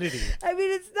stupidity? I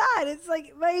mean, it's not. It's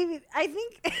like I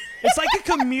think It's like a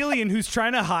chameleon who's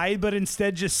trying to hide but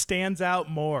instead just stands out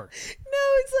more. no,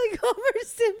 it's like Homer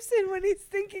Simpson when he's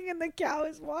thinking and the cow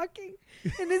is walking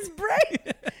in his brain.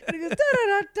 And he goes,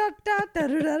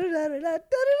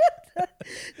 da-da-da-da-da-da-da-da-da-da-da-da.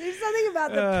 There's something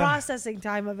about the processing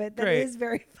time of it that great. is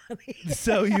very funny.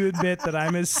 So you admit that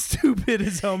I'm as stupid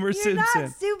as Homer You're Simpson.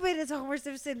 not stupid as Homer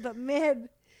Simpson, but man,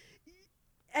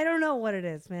 I don't know what it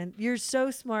is, man. You're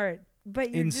so smart,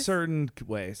 but you're In just, certain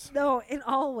ways. no, in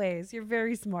all ways, you're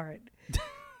very smart.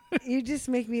 You just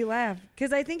make me laugh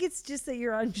because I think it's just that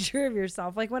you're unsure of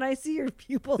yourself. Like when I see your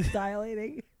pupils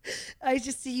dilating, I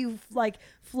just see you like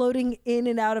floating in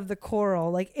and out of the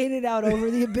coral, like in and out over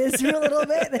the abyss for a little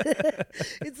bit.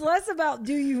 It's less about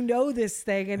do you know this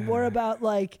thing and more about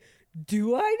like,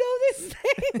 do I know this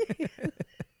thing?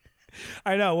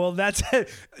 I know. Well, that's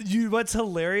what's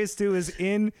hilarious too is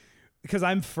in because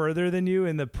I'm further than you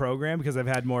in the program because I've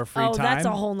had more free time. That's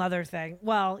a whole nother thing.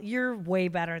 Well, you're way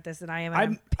better at this than I am. And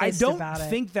I'm I pissed don't about it.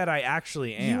 think that I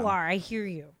actually am. You are. I hear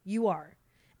you. You are.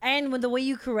 And with the way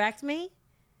you correct me,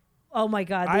 oh my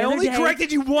God. I only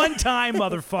corrected you one time,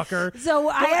 motherfucker. So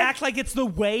don't act like it's the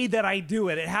way that I do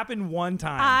it. It happened one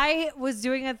time. I was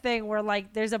doing a thing where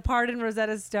like there's a part in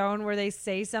Rosetta Stone where they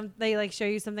say something, they like show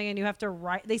you something and you have to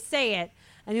write, they say it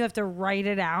and you have to write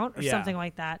it out or something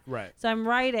like that. Right. So I'm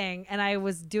writing and I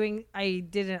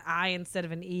did an I instead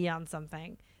of an E on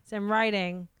something. So I'm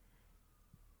writing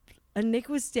and Nick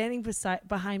was standing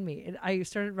behind me and I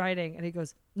started writing and he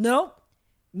goes, nope.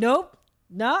 No.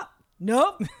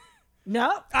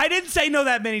 I didn't say no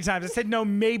that many times. I said no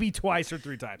maybe twice or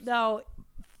 3 times. No,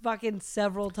 fucking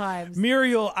several times.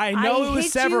 Muriel, I know it was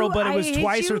several, but it was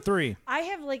twice or 3. I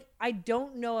have I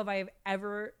don't know if I have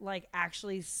ever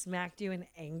actually smacked you in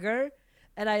anger.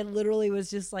 And I literally was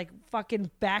just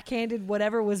fucking backhanded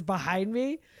whatever was behind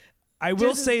me. I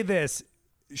will say this.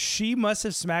 She must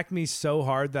have smacked me so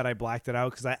hard that I blacked it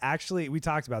out because we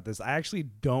talked about this. I actually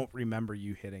don't remember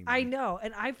you hitting me. I know.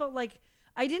 And I felt like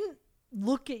I didn't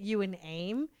look at you and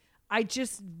aim. I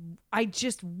just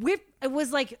whipped. It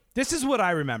was this is what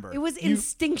I remember. It was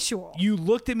instinctual. You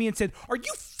looked at me and said, "Are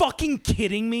you fucking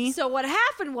kidding me?" So what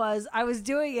happened was I was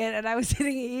doing it and I was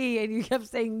hitting an E and you kept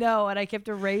saying no and I kept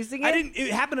erasing it.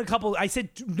 It happened I said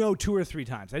no 2 or 3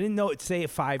 times. I didn't say it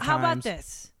 5 times. How about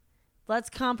this? Let's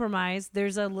compromise.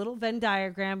 There's a little Venn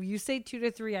diagram. You say 2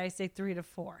 to 3. I say 3 to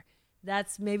 4.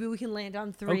 Maybe we can land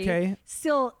on 3. Okay.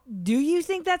 Still, do you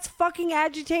think that's fucking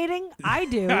agitating? I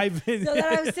do. So then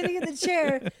I was sitting in the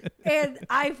chair and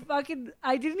I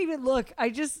didn't even look. I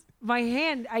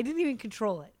didn't even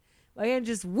control it. My hand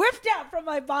just whipped out from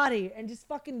my body and just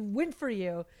fucking went for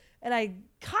you. And I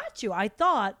caught you. I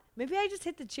thought maybe I just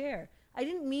hit the chair. I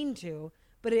didn't mean to,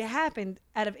 but it happened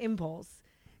out of impulse.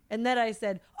 And then I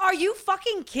said, "Are you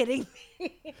fucking kidding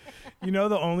me?" You know,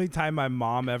 the only time my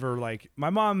mom ever my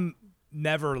mom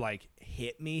never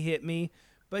hit me,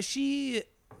 but she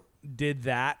did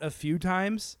that a few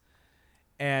times.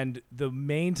 And the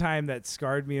main time that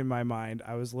scarred me in my mind,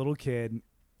 I was a little kid,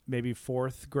 maybe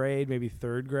 4th grade, maybe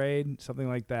 3rd grade, something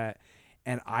like that.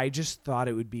 And I just thought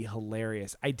it would be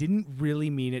hilarious. I didn't really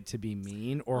mean it to be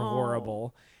mean or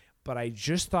horrible. But I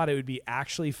just thought it would be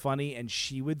actually funny, and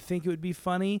she would think it would be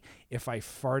funny if I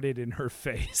farted in her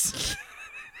face.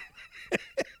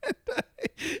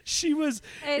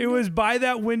 It was by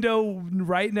that window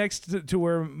right next to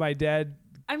where my dad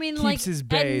keeps his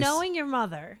base. And knowing your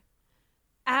mother,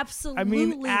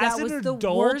 absolutely, as that an was adult,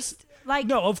 the worst.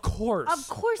 No, of course. It's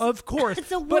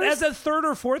the worst. But as a 3rd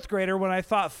or 4th grader, when I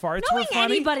thought farts were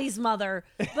funny, anybody's mother,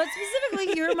 but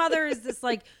specifically your mother is this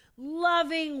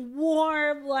loving,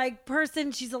 warm,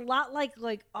 person. She's a lot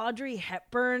like Audrey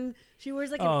Hepburn. She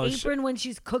wears an apron when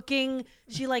she's cooking.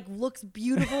 She looks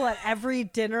beautiful at every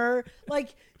dinner.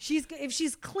 If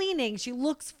she's cleaning, she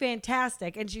looks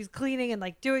fantastic, and she's cleaning and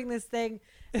doing this thing,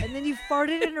 and then you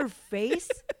farted in her face.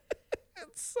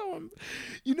 It's so,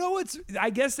 I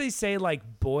guess they say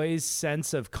boys'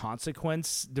 sense of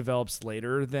consequence develops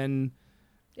later than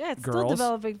it's girls. Still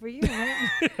developing for you,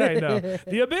 right? I know.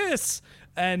 The abyss.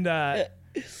 And but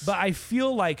I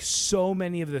feel like so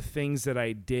many of the things that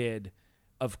I did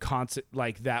of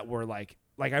that were I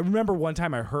remember one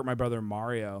time I hurt my brother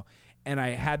Mario and I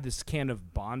had this can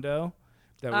of Bondo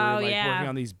that we were working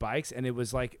on these bikes, and it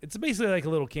was it's basically a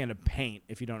little can of paint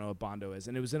if you don't know what Bondo is,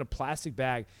 and it was in a plastic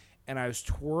bag and I was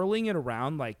twirling it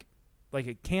around like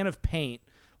a can of paint,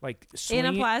 in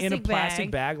a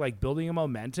plastic bag, building a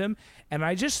momentum. And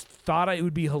I just thought it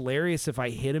would be hilarious if I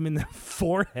hit him in the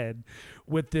forehead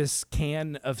with this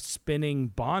can of spinning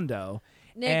Bondo.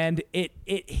 Nick. And it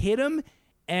hit him,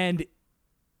 and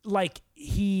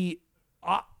he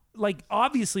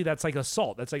obviously that's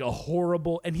assault. That's a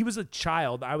horrible, and he was a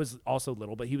child. I was also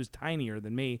little, but he was tinier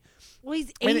than me. Well,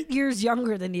 he's 8 years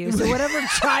younger than you, so whatever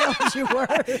child you were.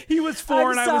 He was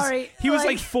 4 he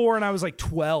was 4 and I was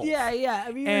 12. Yeah.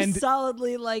 I mean, you're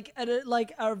solidly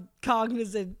a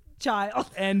cognizant child.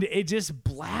 And it just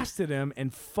blasted him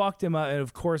and fucked him up, and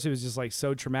of course it was just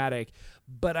so traumatic,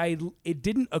 but it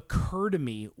didn't occur to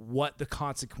me what the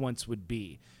consequence would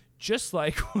be. Just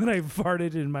like when I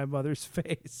farted in my mother's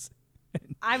face.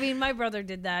 I mean, my brother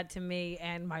did that to me,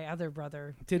 and my other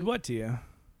brother. Did what to you?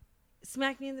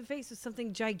 Smacked me in the face with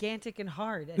something gigantic and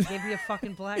hard and gave me a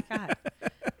fucking black eye.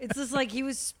 It's just he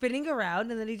was spinning around,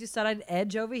 and then he just thought I'd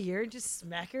edge over here and just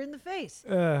smack her in the face.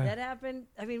 That happened.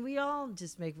 I mean, we all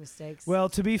just make mistakes. Well,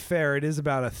 to be fair, it is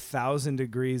about 1,000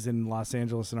 degrees in Los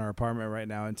Angeles in our apartment right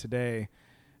now, and today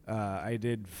I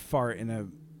did fart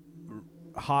in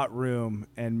hot room,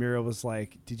 and Mira was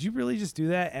like, "Did you really just do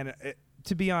that?" And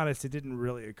to be honest, it didn't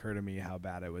really occur to me how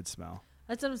bad it would smell.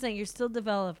 That's what I'm saying. You're still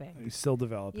developing. You're still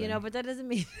developing. You know, but that doesn't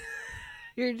mean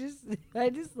you're just. I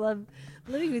just love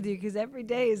living with you because every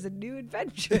day is a new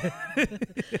adventure.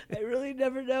 I really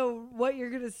never know what you're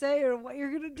gonna say or what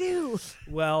you're gonna do.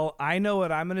 Well, I know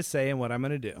what I'm gonna say and what I'm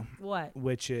gonna do. What?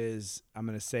 Which is, I'm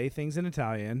gonna say things in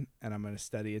Italian, and I'm gonna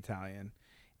study Italian,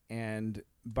 and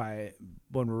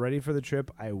when we're ready for the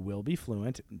trip, I will be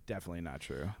fluent. Definitely not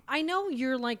true. I know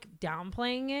you're like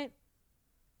downplaying it,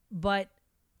 but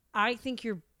I think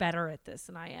you're better at this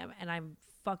than I am, and I'm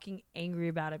fucking angry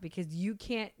about it because you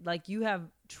can't, like, you have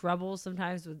trouble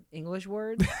sometimes with English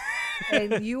words,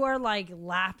 and you are like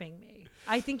lapping me.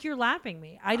 I think you're lapping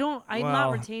me. I'm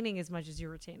not retaining as much as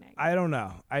you're retaining. I don't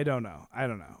know.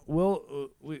 We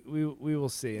will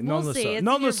see. We'll see. It's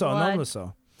Non in lo your so. blood. Non lo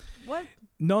so. What?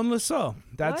 Non lo so.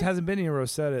 That What? hasn't been in your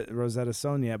Rosetta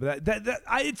Stone yet, but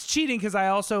it's cheating because I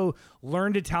also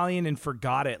learned Italian and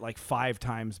forgot it like 5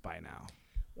 times by now.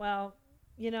 Well,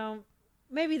 you know,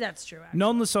 maybe that's true. Actually.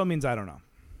 Non lo so means I don't know.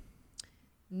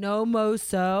 No mo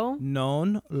so.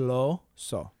 Non lo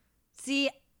so.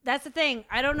 See, that's the thing.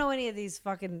 I don't know any of these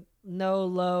fucking no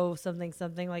lo something.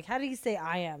 Like, how do you say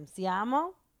I am?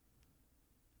 Siamo?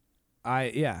 I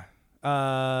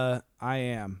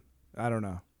am. I don't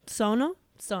know. Sono.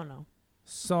 Sono.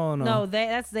 No,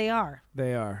 they are.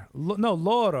 They are. No,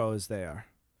 loro is they are.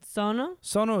 Sono.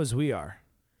 Sono is we are.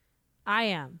 I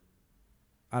am.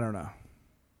 I don't know.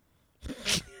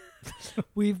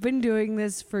 We've been doing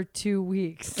this for 2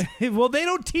 weeks. Well, they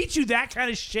don't teach you that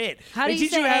kind of shit. How do They you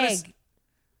teach say how egg?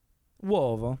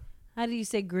 Uovo. How do you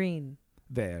say green?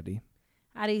 Verdi.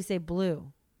 How do you say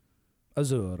blue?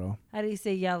 Azzurro. How do you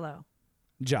say yellow?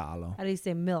 Giallo. How do you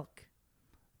say milk?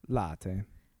 Latte.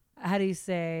 How do you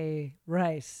say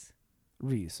rice?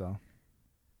 Riso.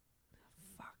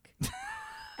 Fuck.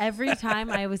 Every time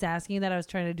I was asking that, I was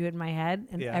trying to do it in my head,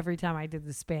 and Yeah. every time I did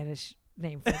the Spanish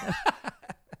name for them.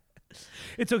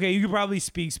 It's okay. You could probably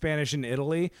speak Spanish in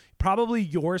Italy. Probably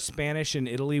your Spanish in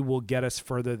Italy will get us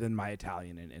further than my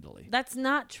Italian in Italy. That's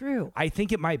not true. I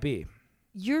think it might be.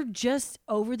 You're just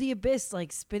over the abyss,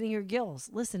 like spinning your gills.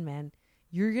 Listen, man,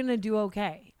 you're going to do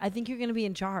okay. I think you're going to be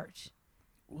in charge.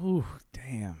 Ooh,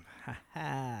 damn. Ha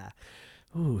ha.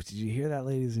 Ooh, did you hear that,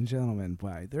 ladies and gentlemen?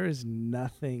 Why, there is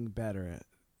nothing better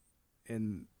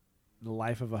in the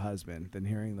life of a husband than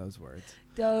hearing those words.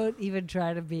 Don't even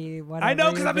try to be whatever. I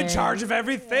know, because you're I'm in being. charge of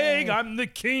everything. I'm the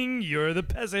king. You're the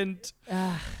peasant.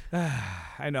 I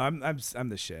know. I'm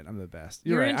the shit. I'm the best.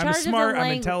 You're You're right. in I'm charge of the smart.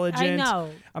 I'm langu- intelligent. I know.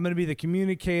 I'm going to be the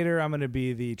communicator. I'm going to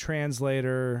be the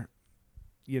translator.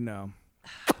 You know,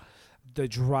 the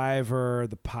driver,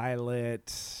 the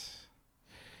pilot,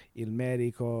 il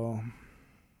medico.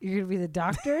 You're going to be the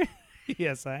doctor?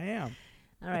 Yes, I am.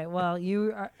 All right. Well,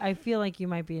 I feel like you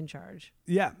might be in charge.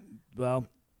 Yeah. Well,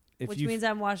 Which you means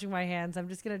I'm washing my hands. I'm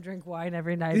just going to drink wine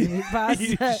every night and eat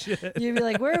pasta. You'd be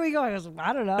like, where are we going? I was like,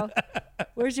 I don't know.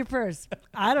 Where's your purse?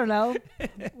 I don't know.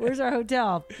 Where's our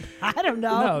hotel? I don't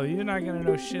know. No, you're not going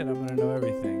to know shit. I'm going to know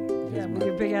everything. Yeah, Here's with my-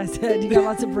 your big ass head. You got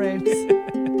lots of brains.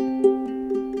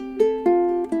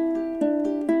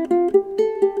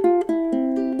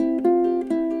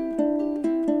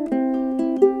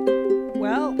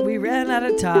 Well, we ran out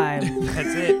of time.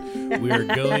 That's it. We're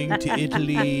going to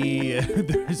Italy.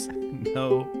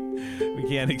 We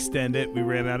can't extend it. We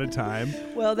ran out of time.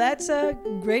 Well, that's a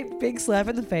great big slap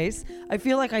in the face. I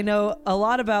feel like I know a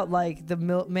lot about like the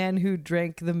man who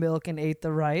drank the milk and ate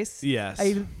the rice. Yes.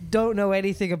 I don't know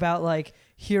anything about like,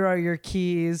 here are your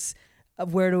keys.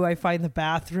 Where do I find the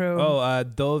bathroom? Oh,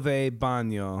 dove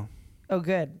bagno. Oh,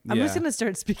 good. I'm just Yeah. going to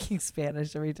start speaking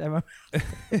Spanish every time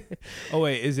I'm... Oh,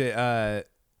 wait. Is it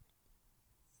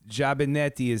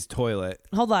Giabinetti is toilet?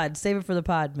 Hold on. Save it for the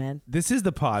pod, man. This is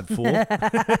the pod, fool.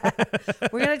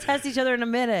 We're going to test each other in a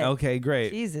minute. Okay,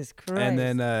 great. Jesus Christ. And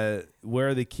then where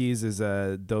are the keys is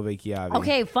dove chiavi.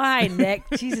 Okay, fine, Nick.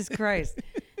 Jesus Christ.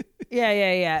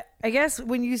 Yeah. I guess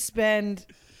when you spend...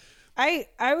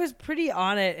 I was pretty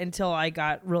on it until I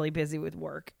got really busy with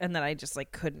work, and then I just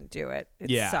like couldn't do it. It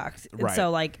sucked. And right.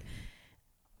 so like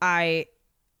I'll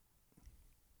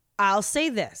say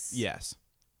this. Yes.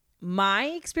 My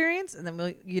experience, and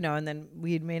then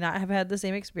we may not have had the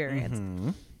same experience. Mm-hmm.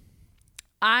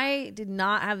 I did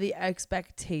not have the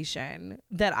expectation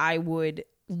that I would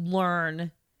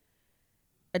learn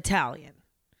Italian.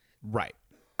 Right.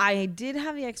 I did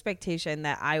have the expectation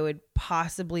that I would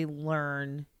possibly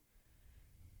learn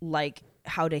like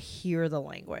how to hear the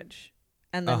language,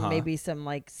 and then maybe some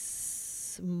like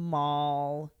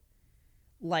small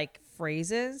like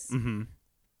phrases. Mm-hmm.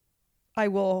 I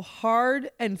will hard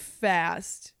and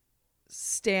fast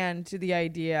stand to the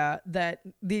idea that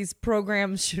these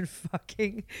programs should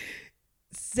fucking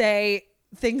say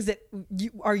things that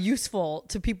are useful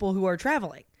to people who are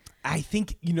traveling. I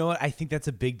think, you know what? I think that's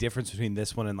a big difference between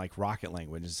this one and like Rocket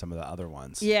Language and some of the other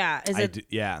ones. Yeah.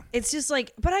 Yeah. It's just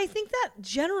like, but I think that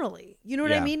generally, you know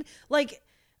what I mean? Like,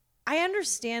 I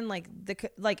understand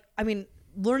I mean,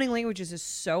 learning languages is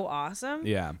so awesome.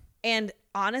 Yeah. And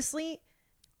honestly,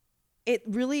 it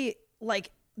really, like,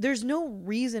 there's no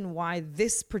reason why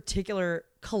this particular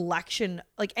collection,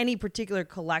 like any particular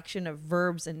collection of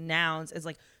verbs and nouns, is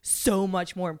like so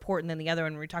much more important than the other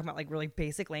when we're talking about like really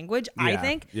basic language, I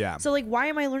think. Yeah. So like, why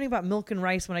am I learning about milk and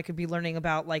rice when I could be learning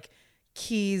about like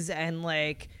keys and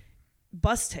like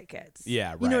bus tickets?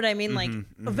 Yeah. Right. You know what I mean? Like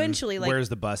eventually, like, where's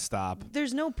the bus stop?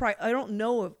 there's no I don't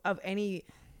know of any,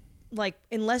 like,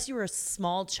 unless you're a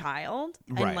small child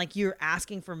and Right. like you're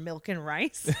asking for milk and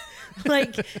rice,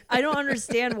 like I don't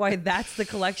understand why that's the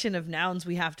collection of nouns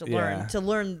we have to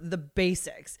learn the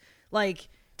basics. Like,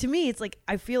 to me, it's like,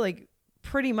 I feel like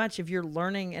pretty much if you're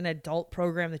learning an adult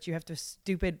program that you have to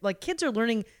like, kids are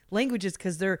learning languages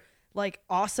because they're like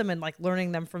awesome and like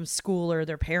learning them from school or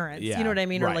their parents. Yeah, You know what I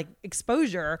mean? right. Or like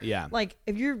exposure. Yeah. Like,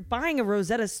 if you're buying a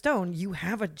Rosetta Stone, you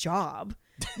have a job.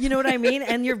 You know what I mean?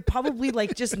 And you're probably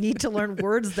like just need to learn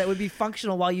words that would be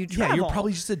functional while you travel. Yeah, you're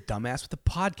probably just a dumbass with a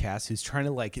podcast who's trying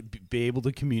to like be able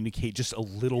to communicate just a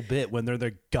little bit when they're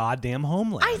their goddamn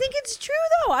homeland. I think it's true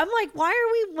though. I'm like, why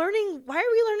are we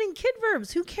learning kid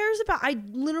verbs? Who cares about? I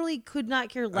literally could not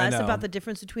care less know. about the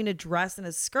difference between a dress and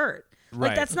a skirt. Right.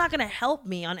 Like, that's not going to help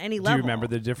me on any Do level. you remember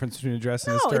the difference between a dress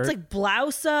and a No, skirt? it's like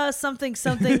blousa, something.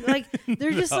 Like,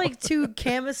 they're just like two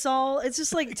camisole. It's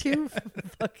just like two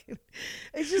fucking.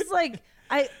 It's just like,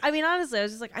 I mean, honestly, I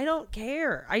was just like, I don't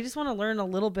care. I just want to learn a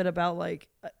little bit about like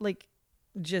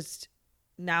just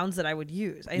nouns that I would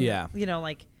use. You know,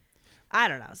 like, I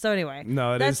don't know. So anyway.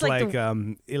 No, it is like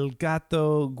il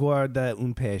gatto guarda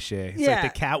un pesce. It's Yeah.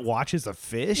 like the cat watches a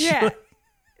fish. Yeah.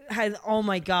 Oh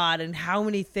my God. And how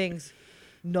many things.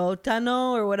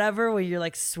 Notano or whatever, when you're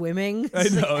like swimming.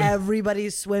 It's like know.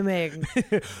 everybody's swimming.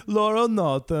 Loro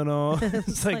notano.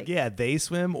 It's like, like- yeah, they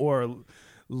swim, or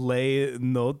lei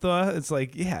nota. It's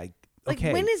like, yeah, Like,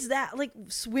 okay. when is that? Like,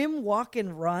 swim, walk,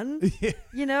 and run?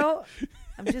 You know?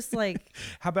 I'm just like,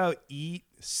 How about eat,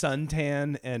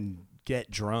 suntan, and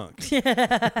get drunk?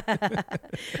 yeah,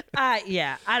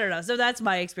 I don't know. So that's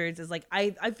my experience. Is like,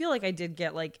 I feel like I did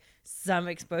get like some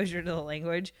exposure to the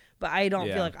language, but I don't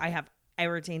Yeah. feel like I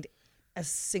retained a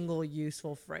single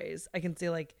useful phrase. I can say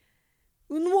like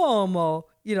un uomo,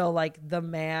 you know, like the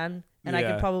man, and I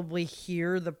Yeah. could probably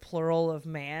hear the plural of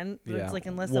man. But Yeah. it's like,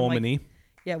 unless Womany. I'm like,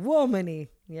 yeah, womany.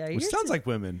 Yeah, Which sounds like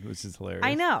women, which is hilarious.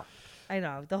 I know.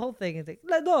 The whole thing is like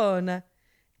la donna,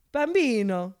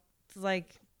 bambino. It's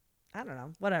like, I don't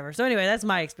know, whatever. So anyway, that's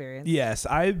my experience. Yes,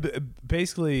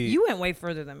 basically. You went way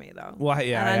further than me though. Well,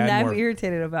 yeah, I and had I'm more-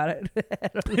 irritated about it. I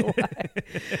don't know why.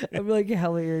 I'm like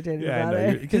hella irritated about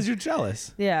it. because you're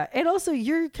jealous. Yeah, and also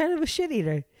you're kind of a shit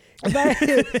eater.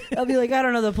 I'll be like, I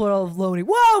don't know the plural of lonely.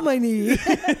 Whoa, my knee!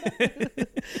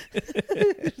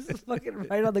 Just fucking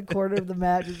right on the corner of the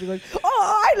mat, just be like,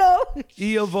 oh, I know.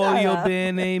 Io voglio up.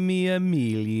 bene mia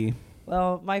migli.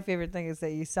 Well, my favorite thing is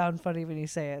that you sound funny when you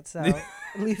say it, so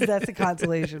at least that's a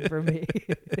consolation for me.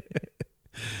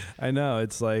 I know,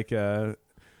 it's like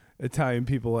Italian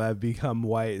people have become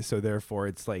white, so therefore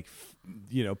it's like,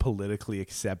 politically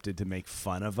accepted to make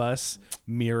fun of us.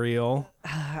 Muriel.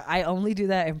 I only do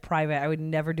that in private. I would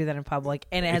never do that in public,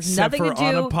 and it has Except nothing for to do.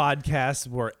 on a podcast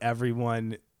where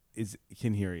everyone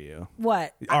can hear you.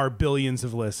 What? Our billions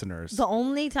of listeners. The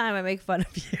only time I make fun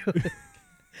of you,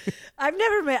 I've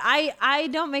never made. I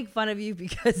don't make fun of you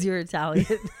because you're Italian.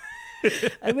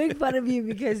 I make fun of you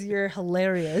because you're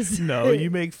hilarious. No, you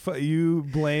you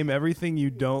blame everything you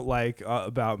don't like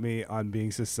about me on being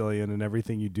Sicilian, and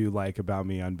everything you do like about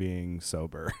me on being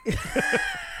sober.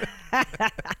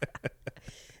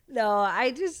 No,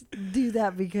 I just do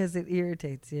that because it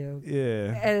irritates you.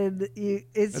 Yeah. And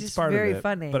it's That's just part very of it,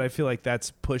 funny. but I feel like that's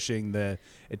pushing the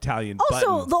Italian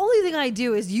Also, button. the only thing I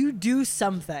do is you do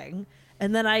something,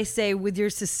 and then I say with your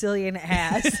Sicilian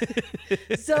ass.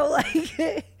 So,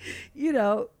 like,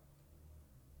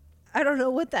 I don't know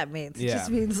what that means. It Yeah.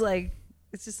 just means like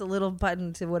it's just a little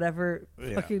button to whatever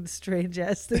Yeah. fucking strange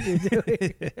ass thing you're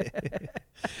doing.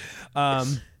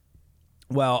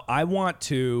 Well, I want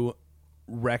to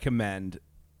recommend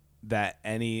that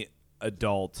any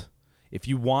adult, if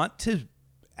you want to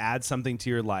add something to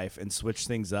your life and switch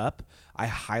things up, I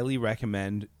highly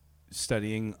recommend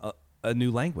studying a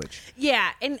new language.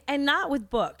 Yeah, and not with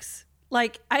books.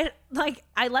 like I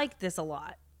like this a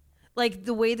lot. Like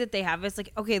the way that they have it's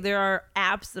like, okay, there are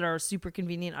apps that are super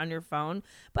convenient on your phone,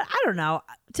 but I don't know.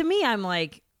 To me, I'm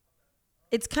like,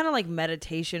 it's kind of like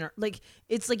meditation, or like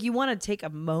it's like you want to take a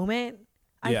moment.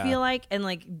 I feel like, and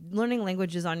like learning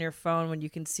languages on your phone when you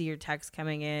can see your text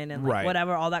coming in and like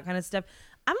whatever, all that kind of stuff.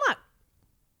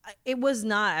 It was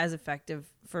not as effective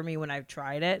for me when I've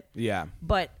tried it. Yeah.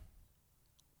 But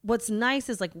what's nice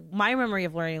is like my memory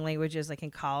of learning languages like in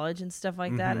college and stuff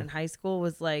like that in high school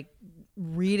was like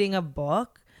reading a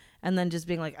book and then just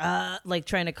being like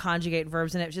trying to conjugate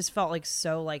verbs, and it just felt like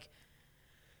so like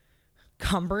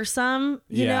cumbersome,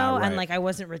 you know, and like I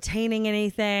wasn't retaining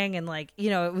anything, and like, you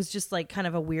know, it was just like kind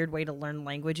of a weird way to learn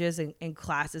languages in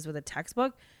classes with a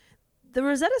textbook. The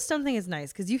Rosetta Stone thing is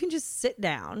nice because you can just sit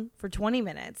down for 20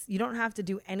 minutes. You don't have to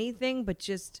do anything but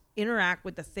just interact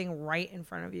with the thing right in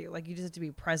front of you. Like you just have to be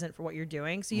present for what you're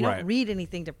doing. So you don't read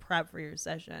anything to prep for your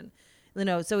session. You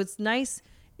know, so it's nice.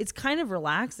 It's kind of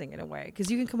relaxing in a way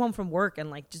because you can come home from work and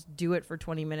like just do it for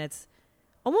 20 minutes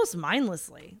almost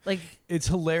mindlessly. Like it's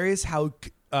hilarious how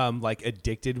like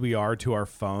addicted we are to our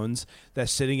phones that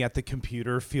sitting at the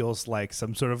computer feels like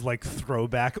some sort of like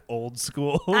throwback old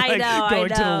school, like going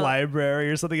to the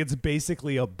library or something. It's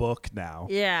basically a book now.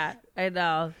 Yeah, I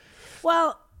know.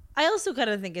 Well, I also kind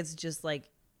of think it's just like,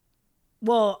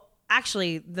 well,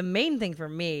 actually the main thing for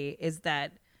me is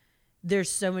that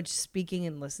there's so much speaking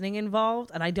and listening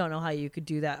involved, and I don't know how you could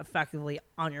do that effectively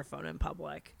on your phone in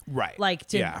public. Right. Like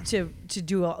to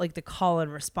do like the call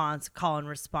and response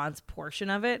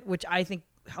portion of it, which I think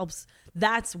helps.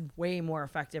 That's way more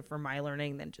effective for my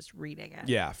learning than just reading it.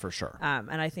 Yeah, for sure.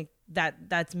 And I think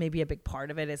that's maybe a big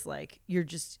part of it is like you're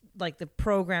just like the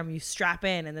program you strap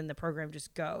in and then the program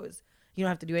just goes. You don't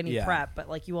have to do any prep, but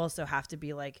like you also have to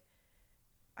be like,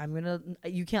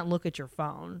 you can't look at your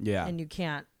phone and you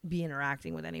can't be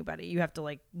interacting with anybody. You have to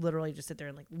like literally just sit there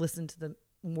and like listen to the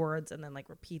words and then like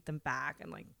repeat them back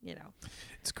and like, you know.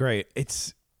 It's great.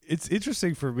 It's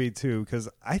interesting for me too, because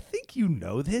I think you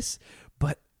know this,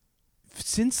 but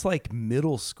since like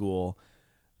middle school,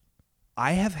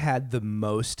 I have had the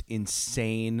most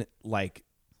insane like,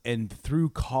 and through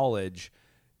college,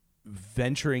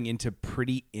 venturing into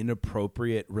pretty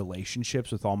inappropriate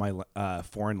relationships with all my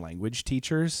foreign language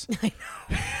teachers. I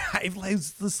know. I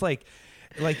was just like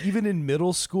even in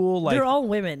middle school, like they're all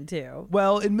women too.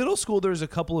 Well, in middle school, there was a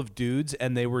couple of dudes,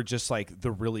 and they were just like the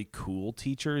really cool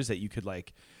teachers that you could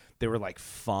like. They were like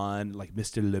fun, like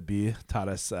Mr. Leby taught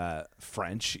us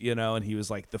French, you know, and he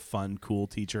was like the fun, cool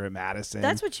teacher at Madison.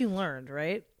 That's what you learned,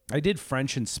 right? I did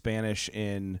French and Spanish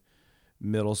in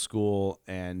middle school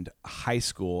and high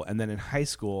school, and then in high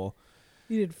school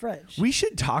you did French. We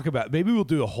should talk about, maybe we'll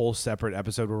do a whole separate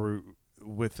episode where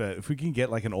if we can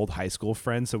get like an old high school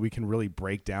friend so we can really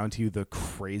break down to you the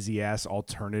crazy ass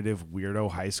alternative weirdo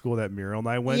high school that Muriel and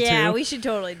I went to. Yeah, we should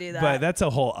totally do that. But that's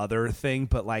a whole other thing.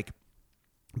 But like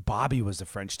Bobby was a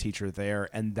French teacher there,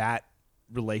 and that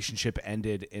relationship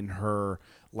ended in her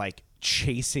like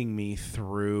chasing me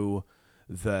through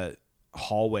the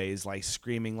hallways like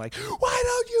screaming like, why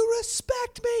don't you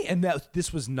respect me? And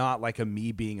this was not like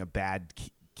me being a bad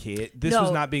kid. This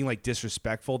was not being like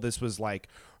disrespectful. This was like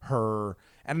her,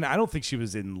 and I don't think she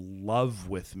was in love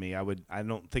with me. I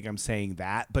don't think I'm saying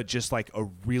that, but just like a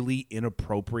really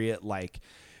inappropriate like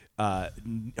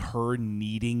her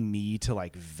needing me to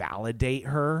like validate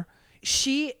her.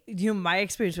 My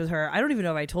experience with her, I don't even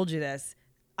know if I told you this.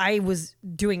 I was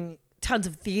doing tons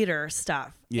of theater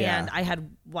stuff, and I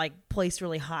had like placed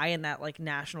really high in that like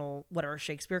national whatever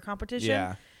Shakespeare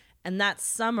competition. And that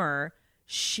summer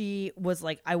she was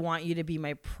like, I want you to be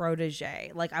my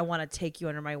protege, like I want to take you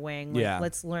under my wing, like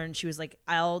let's learn. She was like,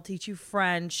 I'll teach you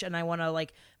French, and I want to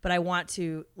like, but I want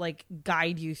to like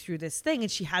guide you through this thing. And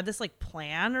she had this like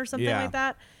plan or something like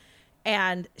that,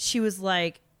 and she was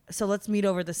like, so let's meet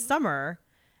over the summer.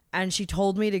 And she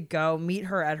told me to go meet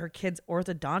her at her kid's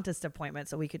orthodontist appointment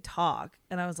so we could talk.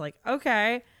 And I was like,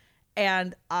 okay.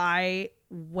 And I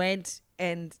went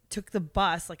and took the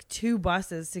bus, like 2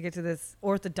 buses to get to this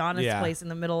orthodontist place in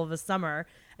the middle of the summer.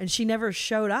 And she never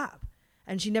showed up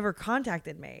and she never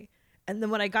contacted me. And then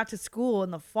when I got to school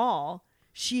in the fall,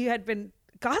 she had been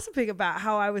gossiping about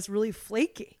how I was really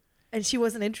flaky and she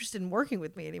wasn't interested in working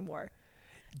with me anymore.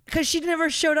 Because she never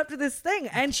showed up to this thing,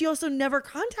 and she also never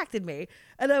contacted me.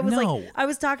 And I was like, I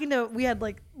was talking to, we had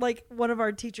like one of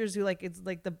our teachers who like, it's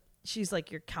like she's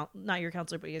like your not your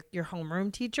counselor, but your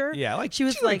homeroom teacher. Yeah, like she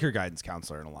was like your guidance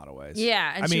counselor in a lot of ways.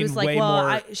 Yeah, and she was like,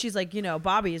 well, she's like, you know,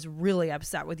 Bobby is really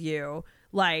upset with you.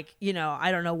 Like, you know,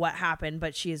 I don't know what happened,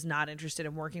 but she is not interested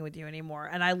in working with you anymore.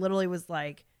 And I literally was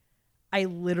like, I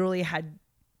literally had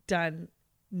done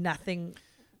nothing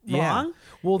Yeah. wrong.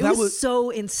 Well, it that was was- so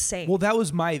insane. Well,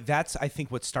 that's I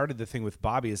think what started the thing with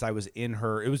Bobby is I was in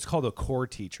her. It was called a core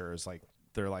teacher. It's like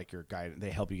they're like your guide.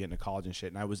 They help you get into college and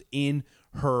shit. And I was in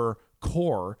her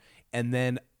core, and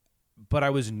then, but I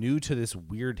was new to this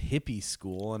weird hippie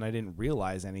school, and I didn't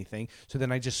realize anything. So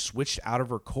then I just switched out of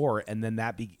her core, and then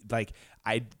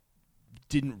I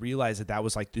didn't realize that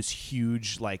was like this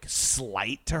huge like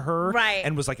slight to her, Right.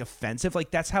 and was like offensive. Like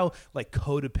that's how like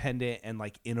codependent and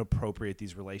like inappropriate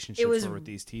these relationships was- were with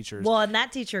these teachers. well, and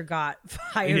that teacher got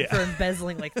fired Yeah. for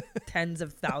embezzling like tens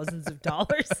of thousands of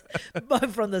dollars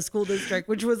from the school district,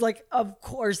 which was like, of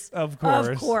course.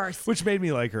 Which made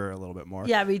me like her a little bit more.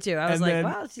 Yeah, me too. I was And like, then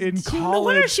wow. in No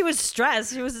wonder college- she was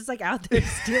stressed. She was just like out there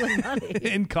stealing money.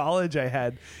 In college, I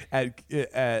had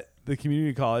at the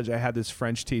community college, I had this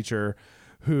French teacher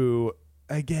who,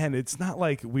 again, it's not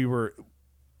like we were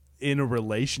in a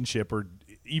relationship or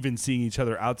even seeing each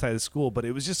other outside of school, but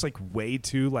it was just like way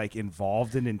too like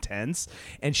involved and intense.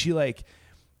 And she like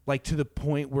to the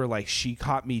point where like she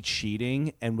caught me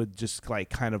cheating and would just like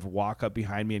kind of walk up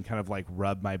behind me and kind of like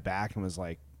rub my back and was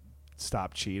like,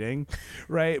 stop cheating,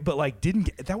 right? But like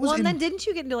that was Well, and then didn't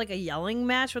you get into like a yelling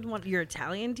match with your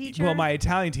Italian teacher? well, my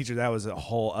Italian teacher, that was a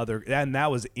whole other, and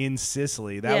that was in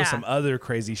Sicily. That was Yeah. some other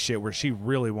crazy shit where she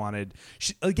really wanted.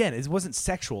 Again, it wasn't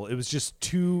sexual. It was just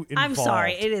too involved. I'm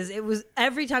sorry. It was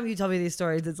every time you tell me these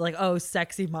stories, it's like, oh,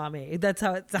 sexy mommy. That's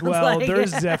how it sounds Well, like.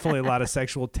 there's definitely a lot of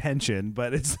sexual tension,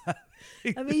 but it's not.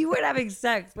 I mean, you weren't having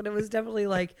sex, but it was definitely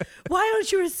like, why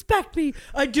don't you respect me?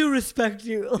 I do respect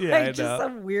you. Like Yeah, I just know.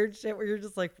 some weird shit where you're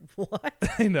just like, what?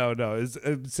 I know, no,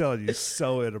 I'm telling you,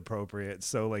 so inappropriate.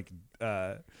 So like,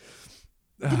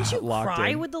 Didn't you locked cry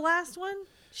in. with the last one?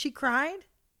 She cried?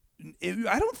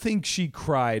 I don't think she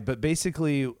cried, but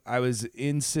basically, I was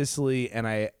in Sicily and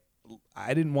I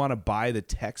didn't want to buy the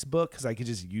textbook because I could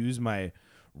just use my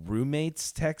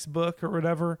roommate's textbook or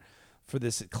whatever for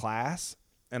this class,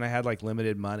 and I had like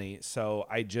limited money, so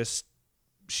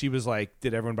she was like,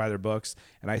 "Did everyone buy their books?"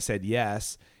 And I said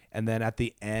yes, and then at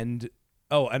the end.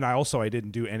 Oh, and I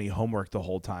didn't do any homework the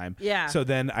whole time. Yeah. So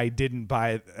then I didn't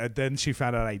buy. Then she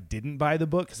found out I didn't buy the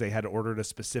book because they had ordered a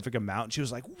specific amount. And she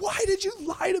was like, "Why did you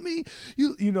lie to me?"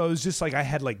 You know, it was just like I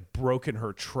had like broken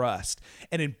her trust.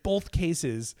 And in both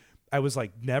cases, I was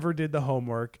like, never did the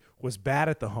homework, was bad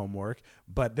at the homework,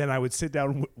 but then I would sit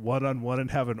down one on one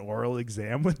and have an oral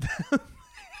exam with them.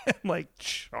 And like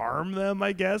charm them,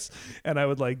 I guess, and I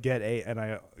would like and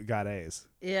I got A's.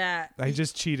 Yeah. I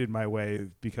just cheated my way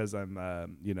because I'm,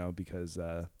 because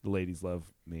the ladies love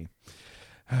me.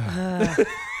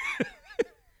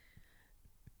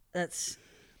 That's,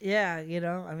 yeah,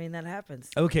 I mean, that happens.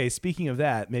 Okay, speaking of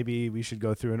that, maybe we should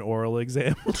go through an oral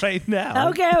exam right now.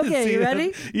 Okay, See you that?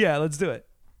 ready? Yeah, let's do it.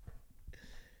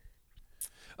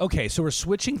 Okay, so we're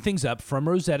switching things up from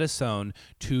Rosetta Stone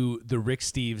to the Rick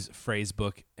Steves phrase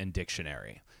book and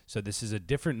dictionary. So this is a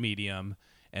different medium,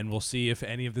 and we'll see if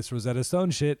any of this Rosetta Stone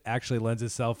shit actually lends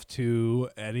itself to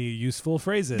any useful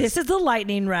phrases. This is the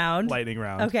lightning round. Lightning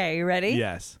round. Okay, you ready?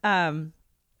 Yes.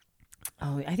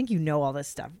 Oh, I think you know all this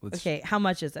stuff. Okay, how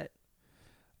much is it?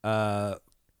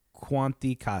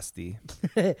 Quanti costi.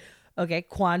 Okay,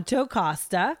 quanto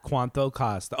costa? Quanto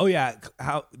costa. Oh yeah,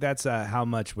 how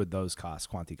much would those cost?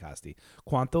 Quanti costi.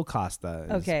 Quanto costa.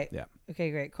 Okay. Yeah.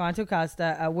 Okay, great. Quanto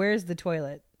costa. Where's the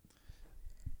toilet?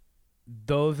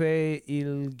 Dove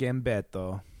il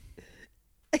gambetto?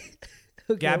 Okay,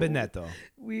 Gabinetto.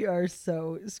 We are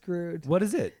so screwed. What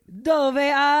is it? Dove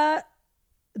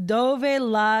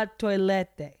la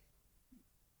toilette?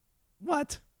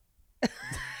 What?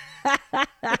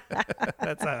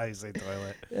 That's not how you say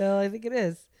toilet. Well, I think it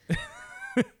is.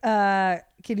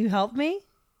 Can you help me?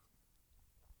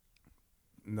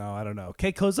 No, I don't know.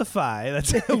 Que cosa fai?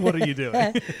 That's what are you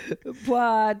doing?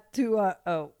 What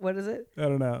is it? I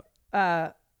don't know.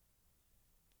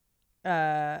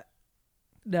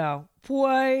 No.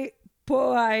 Puoi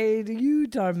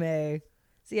aiutarme.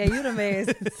 See, ayúdame is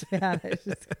in Spanish.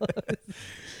 It's close.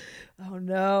 Oh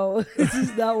no, this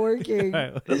is not working. All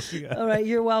right, what else you got? All right,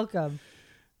 you're welcome.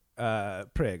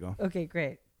 Prego. Okay,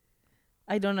 great.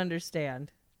 I don't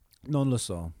understand. Non lo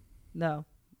so. No.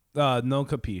 Non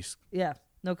capisco. Yeah,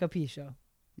 no capisco.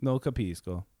 No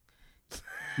capisco.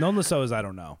 Non lo so is I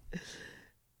don't know.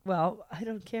 Well, I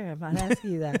don't care. I'm not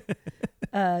asking you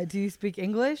that. Do you speak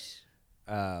English?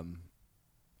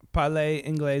 Parle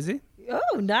inglese?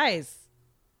 Oh, nice.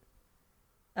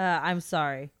 I'm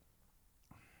sorry.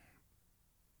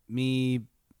 Mi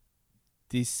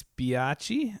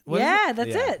dispiace? What is Yeah,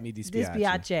 that's it. Mi dispiace.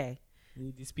 Dispiace.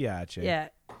 Mi dispiace. Yeah.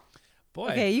 Boy.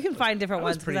 Okay, you can find different That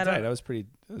was ones. 'cause pretty I don't- tight. That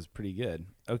was pretty good.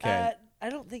 Okay. I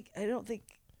don't think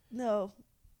No.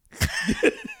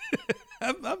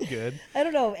 I'm good. I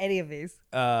don't know any of these.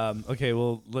 Okay,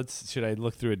 well, should I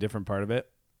look through a different part of it?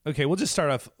 Okay, we'll just start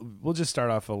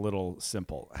off a little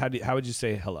simple. How would you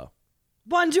say hello?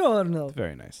 Buongiorno.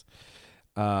 Very nice.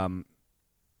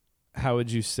 How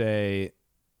would you say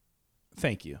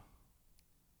thank you?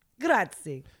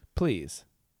 Grazie. Please.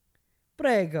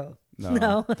 Prego.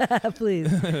 No. Please.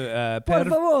 Per Por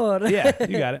favor. Yeah,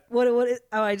 you got it. What is,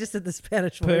 oh, I just said the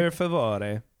Spanish Per word.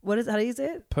 favore. How do you say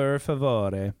it? Per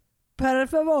favore. Per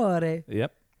favore.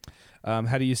 Yep.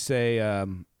 How do you say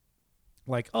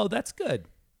like, oh, that's good.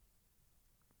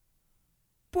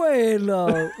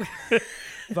 Bueno.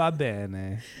 Va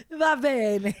bene. Va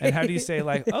bene. And how do you say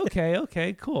like,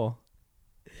 okay, cool.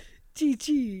 Chi.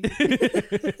 You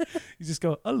just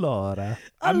go, allora.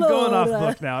 I'm going off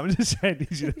book now. I'm just trying to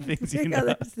teach you the things you know.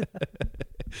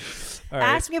 All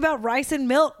right. Ask me about rice and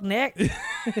milk, Nick.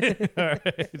 All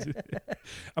right.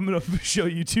 I'm going to show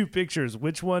you two pictures.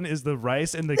 Which one is the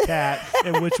rice and the cat,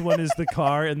 and which one is the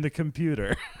car and the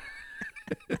computer?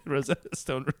 Rosetta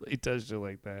Stone really does shit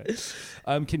like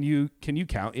that. Can you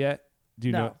count yet? Do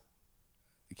you No. know?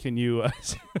 Can you?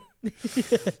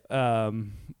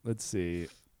 Let's see.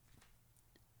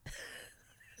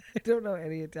 I don't know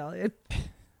any Italian.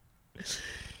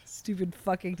 Stupid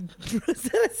fucking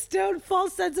Rosetta Stone,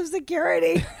 false sense of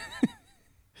security.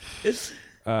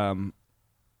 Do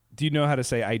you know how to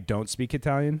say I don't speak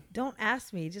Italian? Don't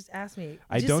ask me. Just ask me.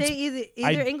 I just don't say sp-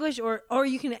 either I- English or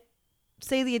you can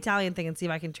say the Italian thing and see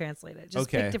if I can translate it. Just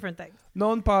Okay. pick different things.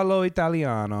 Non parlo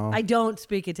italiano. I don't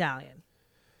speak Italian.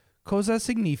 Cosa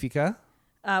significa?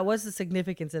 What's the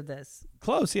significance of this?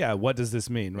 Close, yeah. What does this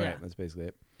mean? Right, Yeah. that's basically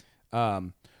it.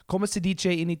 Come si dice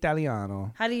in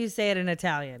italiano? How do you say it in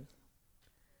Italian?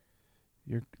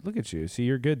 Look at you. See,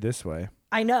 you're good this way.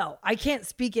 I know. I can't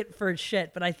speak it for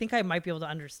shit, but I think I might be able to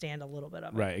understand a little bit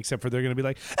of it. Right, except for they're going to be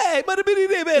like, hey,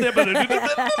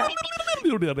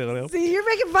 See, you're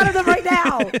making fun of them right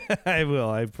now. I will.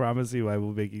 I promise you I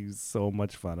will make you so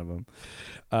much fun of them.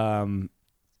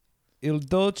 Il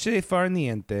dolce far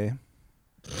niente.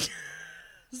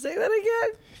 Say that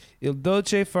again. Il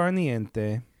dolce far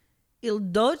niente. Il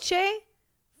dolce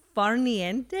far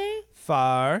niente?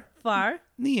 Far Far?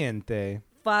 niente.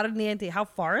 Far niente. How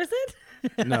far is it?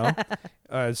 No.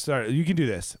 Sorry, you can do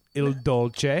this. Il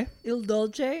dolce Il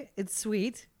dolce, it's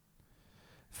sweet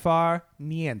far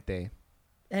niente.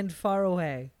 and far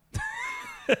away.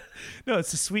 No,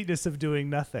 it's the sweetness of doing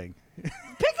nothing.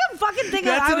 Pick a fucking thing.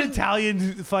 That's I an would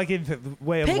Italian fucking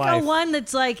way of pick life. a one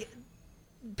that's like,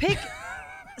 pick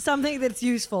something that's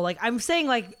useful. Like I'm saying,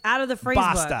 like out of the phrase book.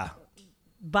 Basta.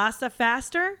 Basta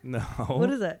faster. No.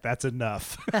 What is it? That's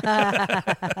enough.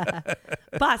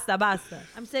 Basta.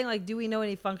 I'm saying, like, do we know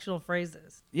any functional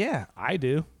phrases? Yeah, I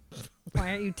do.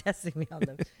 Why aren't you testing me on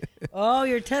them? Oh,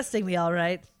 you're testing me, all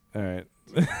right. All right.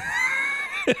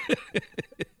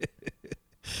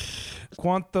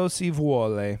 Quanto si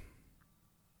vuole?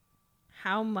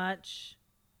 How much?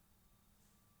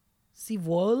 Si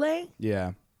vuole?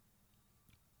 Yeah.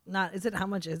 Not. Is it? How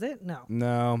much is it? No.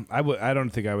 No, I don't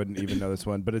think I would even know this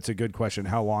one, but it's a good question.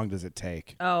 How long does it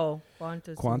take? Oh,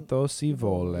 Quanto si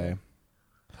vuole?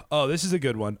 Oh, this is a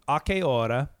good one. A che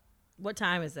ora? What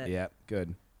time is it? Yeah,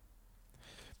 good.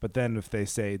 But then if they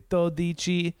say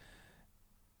dodici,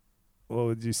 what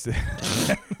would you say?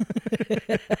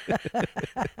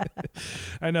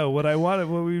 I know what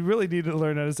we really need to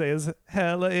learn how to say is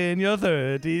hella in your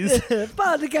 30s.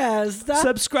 Podcast.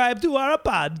 Subscribe to our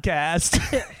podcast.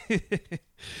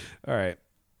 All right.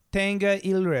 Tenga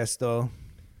il resto.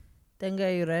 Tengo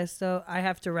il resto. I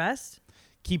have to rest.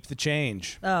 Keep the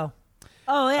change. Oh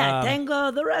yeah.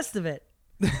 Tengo the rest of it.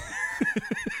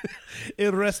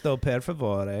 Il resto, per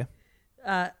favore.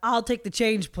 I'll take the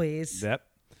change, please. Yep.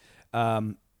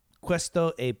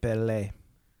 Questo è per lei.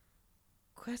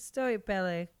 Questo è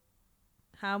pele.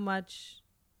 How much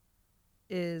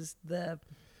is the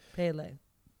pele?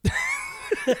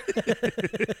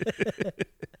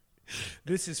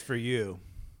 This is for you.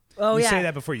 Oh You yeah. say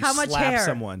that before you How much slap hair?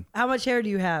 someone. How much hair do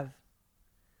you have?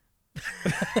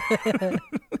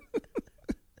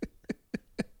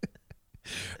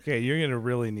 Okay, you're going to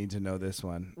really need to know this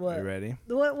one. What? You ready?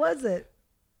 What was it?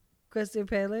 Questo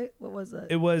pele? What was it?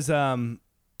 It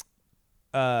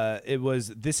was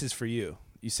this is for you.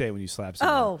 You say it when you slap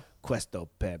someone. Oh. Questo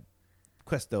è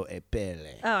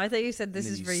pele. Oh, I thought you said And this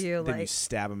then is for you. Then you Like,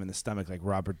 stab him in the stomach like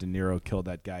Robert De Niro killed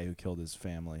that guy who killed his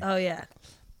family. oh yeah.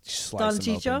 Slice Don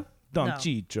him Chicho? open. Don No.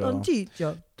 Chicho. Don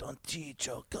Chicho. Don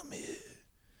Chicho, come here.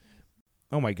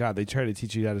 Oh my God, they try to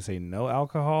teach you how to say no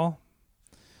alcohol?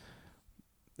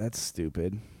 That's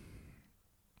stupid.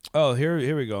 Oh, here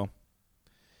we go.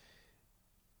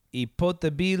 I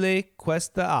potabile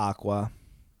questa acqua.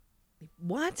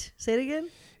 What? Say it again.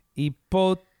 I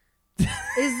pot.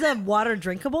 Is the water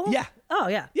drinkable? Yeah. Oh,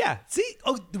 yeah. Yeah. See?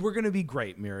 Oh, we're going to be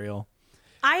great, Muriel.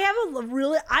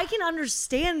 I can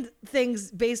understand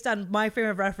things based on my frame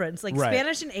of reference, like Right.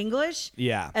 Spanish and English.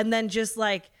 Yeah. And then just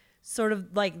like sort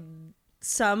of like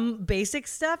some basic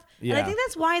stuff. And I Yeah. think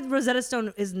that's why Rosetta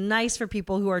Stone is nice for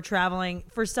people who are traveling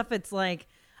for stuff. It's like,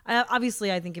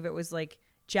 obviously I think if it was like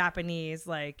Japanese,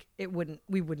 like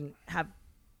we wouldn't have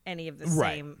any of the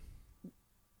Right. same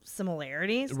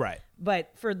similarities. Right.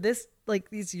 But for this, like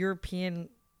these European,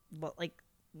 like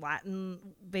Latin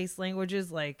based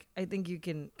languages, like I think you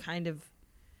can kind of,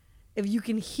 if you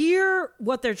can hear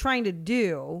what they're trying to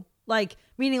do, like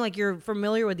meaning like you're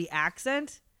familiar with the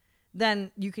accent,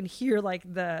 then you can hear like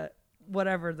the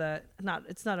whatever the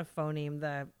it's not a phoneme,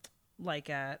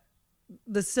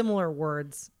 the similar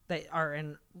words that are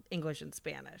in English and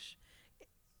Spanish.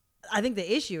 I think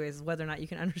the issue is whether or not you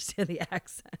can understand the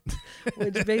accent,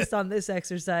 which based on this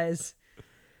exercise,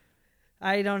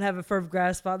 I don't have a firm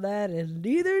grasp on that, and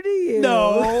neither do you.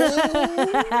 No.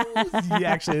 Yeah,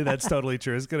 actually, that's totally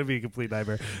true. It's going to be a complete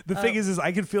nightmare. The thing is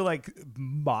I can feel like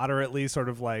moderately sort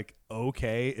of like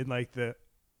okay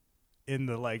in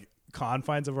the like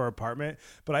confines of our apartment.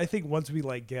 But I think once we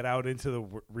like get out into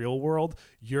the real world,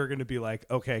 you're going to be like,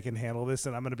 okay, I can handle this.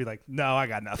 And I'm going to be like, no, I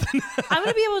got nothing. I'm going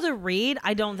to be able to read.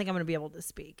 I don't think I'm going to be able to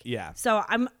speak. Yeah. So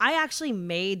I actually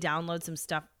may download some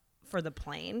stuff for the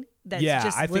plane that's Yeah,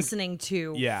 just I think- listening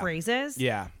to Yeah. phrases.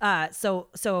 Yeah.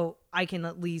 So I can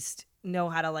at least know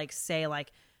how to like say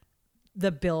like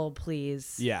the bill,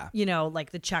 please. Yeah. You know,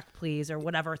 like the check, please, or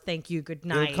whatever. Thank you. Good Il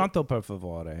night. canto per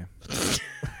favore.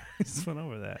 Just went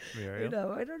over that, I Muriel.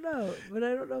 know, I don't know, but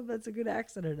I don't know if that's a good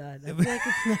accent or not. I feel like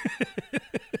it's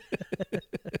not.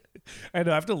 I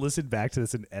know I have to listen back to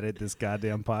this and edit this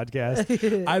goddamn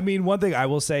podcast. I mean, one thing I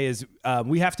will say is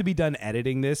we have to be done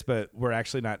editing this, but we're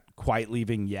actually not quite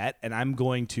leaving yet. And I'm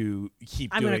going to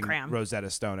keep I'm gonna doing cram. Rosetta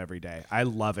Stone every day. I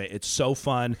love it. It's so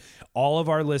fun. All of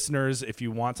our listeners, if you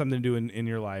want something to do in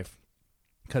your life,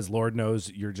 because Lord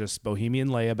knows you're just bohemian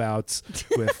layabouts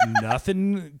with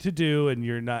nothing to do, and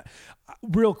you're not.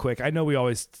 Real quick, I know we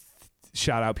always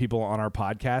shout out people on our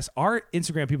podcast. Our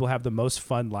Instagram people have the most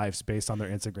fun lives based on their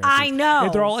Instagram. I know.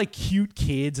 Like, they're all like cute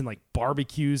kids and like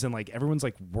barbecues, and like everyone's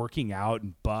like working out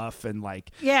and buff and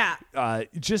like Yeah.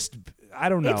 just I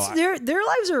don't know. It's their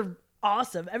lives are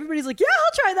awesome. Everybody's like, yeah,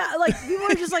 I'll try that. Like people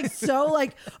are just like so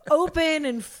like open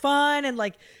and fun and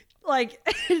like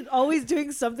always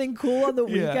doing something cool on the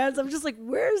Yeah. weekends. I'm just like,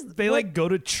 they like go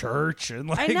to church and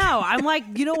like I know. I'm like,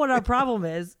 you know what our problem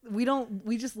is?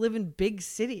 We just live in big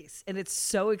cities and it's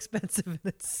so expensive and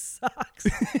it sucks.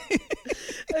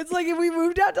 It's like if we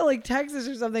moved out to like Texas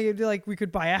or something, it'd be like we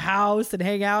could buy a house and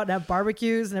hang out and have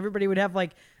barbecues and everybody would have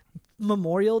like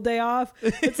Memorial Day off.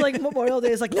 It's like Memorial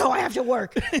Day is like, no, I have to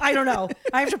work. I don't know.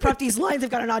 I have to prep these lines. I've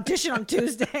got an audition on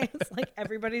Tuesday. It's like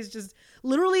everybody's just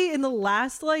literally in the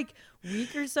last like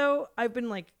week or so, I've been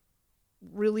like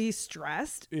really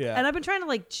stressed. Yeah. And I've been trying to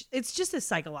like, it's just a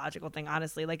psychological thing,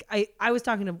 honestly. Like I was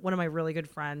talking to one of my really good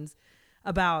friends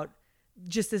about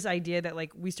just this idea that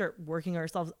like we start working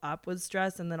ourselves up with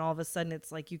stress and then all of a sudden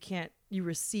it's like you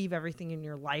receive everything in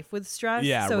your life with stress.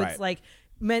 Yeah, so right. it's like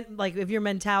like if your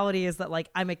mentality is that like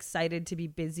I'm excited to be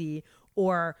busy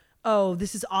or oh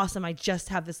this is awesome I just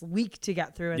have this week to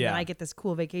get through and Yeah. then I get this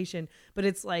cool vacation, but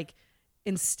it's like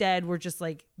instead we're just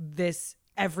like this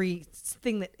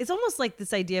everything that it's almost like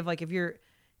this idea of like if you're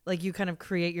like you kind of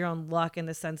create your own luck in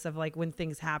the sense of like when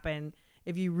things happen,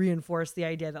 if you reinforce the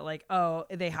idea that like oh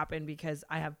they happen because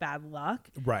I have bad luck,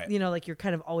 Right. you know, like you're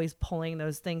kind of always pulling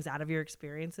those things out of your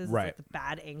experiences. It's Right. like the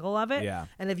bad angle of it. Yeah.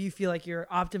 And if you feel like you're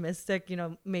optimistic, you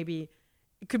know, maybe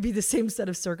it could be the same set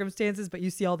of circumstances, but you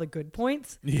see all the good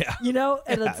points. Yeah. You know,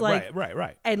 and Yeah, it's like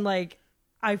right. and like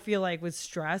I feel like with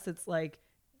stress, it's like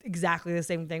exactly the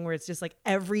same thing where it's just like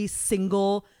every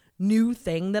single new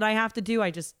thing that I have to do,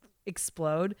 I just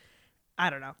explode. I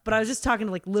don't know. But I was just talking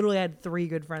to like literally I had 3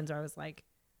 good friends where I was like,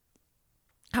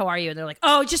 how are you? And they're like,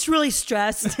 oh, just really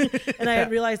stressed. And I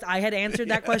had realized I had answered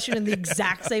that question in the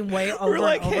exact same way over We're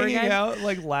like and over hanging again. out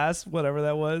like last whatever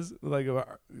that was, like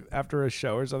after a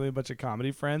show or something, a bunch of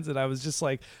comedy friends, and I was just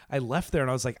like, I left there and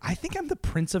I was like, I think I'm the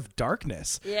Prince of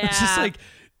Darkness. It's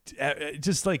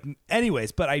just like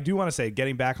anyways, but I do want to say,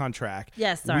 getting back on track.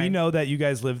 Yes, sorry. We know that you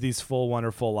guys live these full,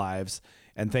 wonderful lives,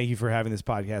 and thank you for having this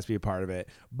podcast be a part of it.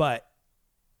 But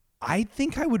I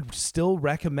think I would still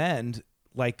recommend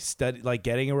like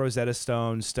getting a Rosetta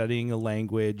Stone, studying a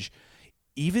language,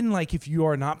 even like if you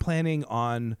are not planning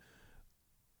on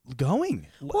going.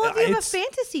 Well, if you have a It's-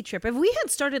 fantasy trip, if we had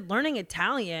started learning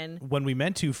Italian, when we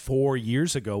meant to 4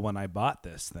 years ago when I bought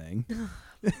this thing.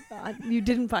 you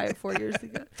didn't buy it 4 years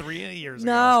ago. 3 years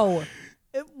ago.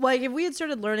 No. Like if we had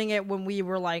started learning it when we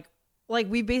were like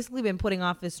we've basically been putting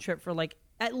off this trip for like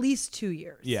at least 2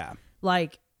 years. Yeah.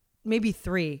 Like maybe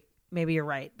 3. Maybe you're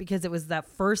right, because it was that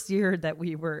first year that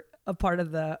we were a part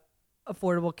of the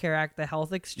Affordable Care Act, the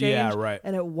health exchange. Yeah, right.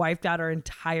 And it wiped out our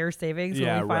entire savings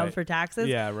Yeah, when we filed right. for taxes.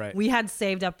 Yeah, right. We had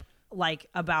saved up like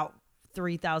about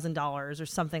 $3,000 or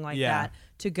something like Yeah. that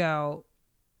to go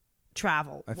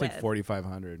travel. I think with.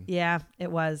 4,500. Yeah,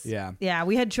 it was. Yeah. Yeah,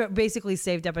 we had basically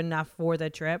saved up enough for the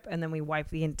trip, and then we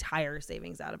wiped the entire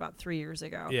savings out about 3 years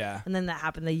ago. Yeah. And then that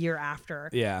happened the year after.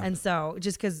 Yeah. And so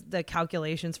just because the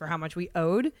calculations for how much we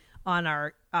owed on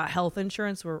our health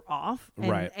insurance were off.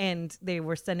 And, Right. And they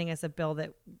were sending us a bill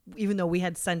that, even though we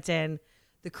had sent in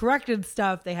the corrected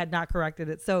stuff, they had not corrected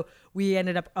it. So we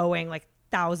ended up owing like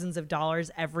thousands of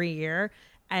dollars every year.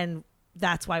 And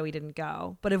that's why we didn't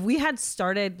go. But if we had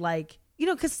started like,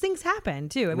 because things happen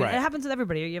too. I mean, Right. it happens with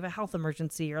everybody. You have a health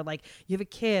emergency or like you have a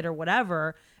kid or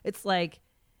whatever. It's like,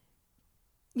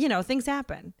 things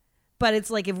happen. But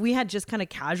it's like if we had just kind of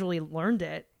casually learned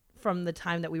it from the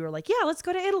time that we were like, yeah, let's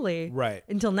go to Italy. Right.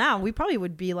 Until now, we probably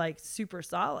would be like super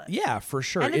solid. Yeah, for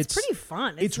sure. And it's pretty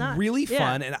fun. It's not- really yeah.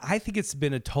 fun, and I think it's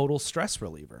been a total stress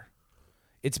reliever.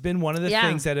 It's been one of the Yeah.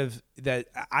 things that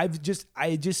I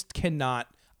just cannot.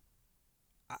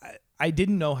 I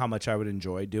didn't know how much I would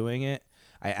enjoy doing it.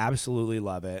 I absolutely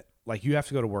love it. Like, you have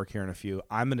to go to work here in a few.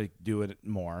 I'm going to do it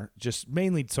more, just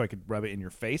mainly so I could rub it in your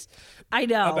face I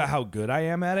know. about how good I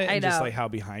am at it, I and just know. like how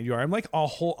behind you are. I'm like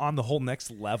on the whole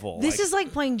next level. This Like, is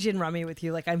like playing gin rummy with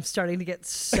you. Like I'm starting to get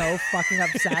so fucking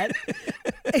upset.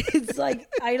 It's like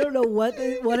I don't know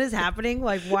what is happening.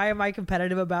 Like why am I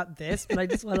competitive about this? But I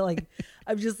just want to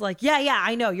I'm just like yeah.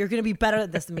 I know you're gonna be better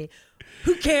at this than me.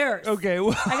 Who cares? okay.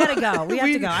 Well, I gotta go. We have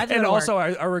to go. I have to and go to also,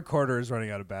 work. our recorder is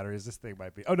running out of batteries. This thing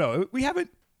might be. Oh no, we haven't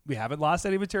lost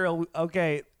any material.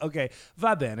 Okay.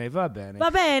 Va bene. Va bene.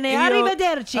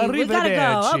 Arrivederci. We gotta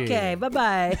go. Okay. Bye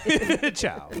bye.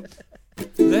 Ciao.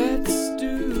 Let's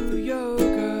do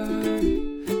yoga.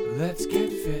 Let's get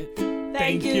fit.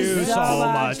 Thank you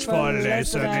so much for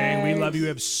listening. We love you. We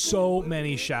have so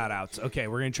many shout outs. Okay,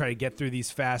 we're going to try to get through these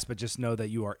fast, but just know that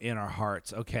you are in our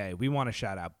hearts. Okay, we want to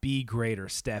shout out Be Greater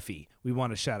Steffi. We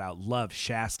want to shout out Love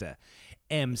Shasta,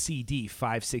 MCD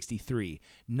 563,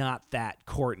 Not That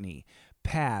Courtney,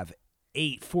 Pav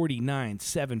 849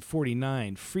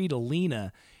 749,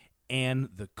 Fridolina, and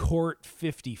the Court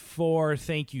 54.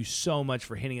 Thank you so much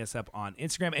for hitting us up on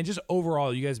Instagram. And just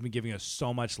overall, you guys have been giving us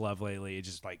so much love lately. It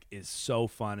just is so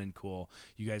fun and cool.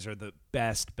 You guys are the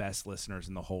best listeners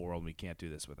in the whole world. We can't do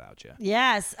this without you.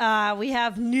 Yes. We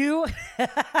have new.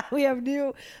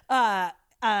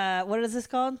 What is this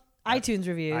called? iTunes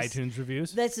reviews. iTunes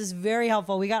reviews. This is very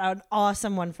helpful. We got an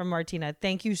awesome one from Martina.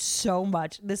 Thank you so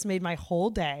much. This made my whole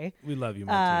day. We love you,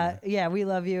 Martina. Yeah, we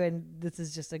love you, and this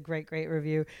is just a great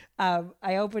review.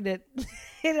 I opened it.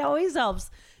 It always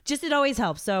helps. It always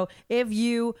helps. So if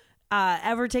you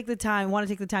ever want to take the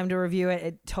time to review it,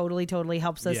 it totally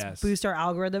helps us Yes. boost our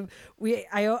algorithm.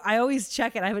 I always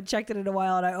check it. I haven't checked it in a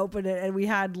while, and I opened it, and we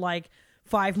had like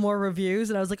 5 more reviews,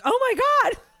 and I was like, oh my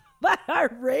god. But our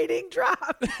rating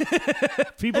dropped.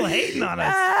 People hating on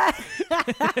us. So,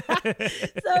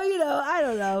 I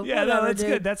don't know. Yeah, no, Whatever, that's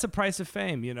dude. good. That's the price of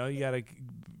fame. You got to,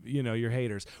 your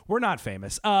haters. We're not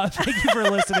famous. Thank you for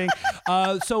listening.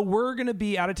 So we're going to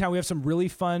be out of town. We have some really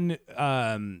fun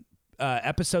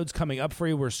episodes coming up for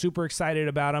you. We're super excited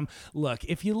about them. Look,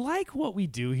 if you like what we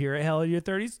do here at Hell in Your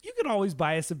 30s, you can always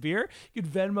buy us a beer. You can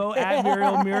Venmo at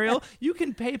Muriel. You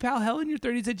can PayPal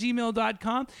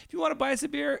hellinyour30s@gmail.com. If you want to buy us a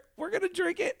beer, we're going to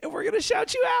drink it and we're going to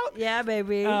shout you out. Yeah,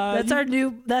 baby. That's our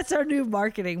new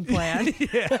marketing plan.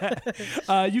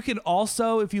 You can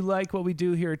also, if you like what we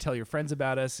do here, tell your friends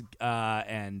about us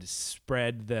and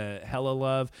spread the hella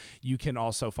love. You can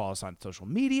also follow us on social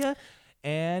media.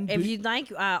 And If you'd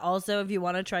like, also, if you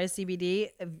want to try CBD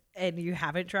and you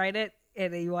haven't tried it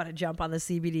and you want to jump on the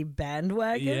CBD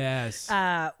bandwagon, yes,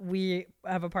 we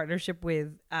have a partnership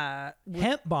with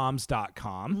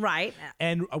hempbombs.com. right.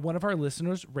 And one of our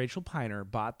listeners, Rachel Piner,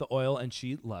 bought the oil and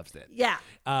she loves it. Yeah.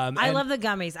 I and love the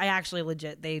gummies. I actually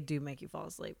legit, they do make you fall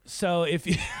asleep. So if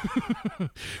you,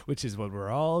 which is what we're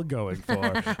all going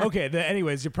for. Okay.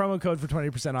 Anyways, your promo code for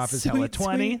 20% off is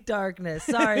Hella20. Sweet darkness.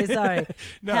 Sorry.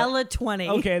 No. Hella20.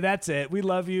 Okay, that's it. We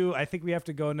love you. I think we have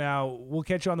to go now. We'll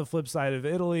catch you on the flip side of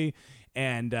Italy.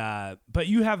 And but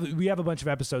we have a bunch of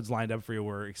episodes lined up for you.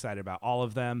 We're excited about all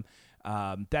of them.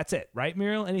 That's it, right,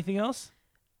 Muriel? Anything else?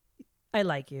 I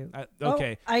like you.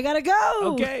 Okay. Oh, I gotta go.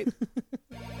 Okay.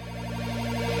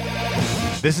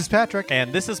 This is Patrick.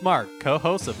 And this is Mark,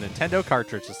 co-host of Nintendo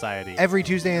Cartridge Society. Every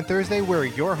Tuesday and Thursday, we're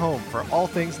your home for all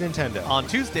things Nintendo. On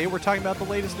Tuesday, we're talking about the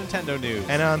latest Nintendo news.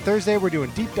 And on Thursday, we're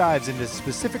doing deep dives into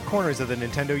specific corners of the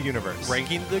Nintendo universe.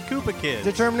 ranking the Koopa Kids.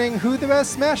 Determining who the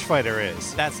best Smash Fighter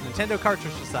is. That's Nintendo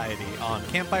Cartridge Society on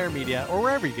Campfire Media or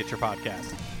wherever you get your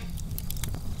podcasts.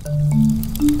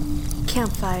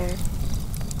 Campfire.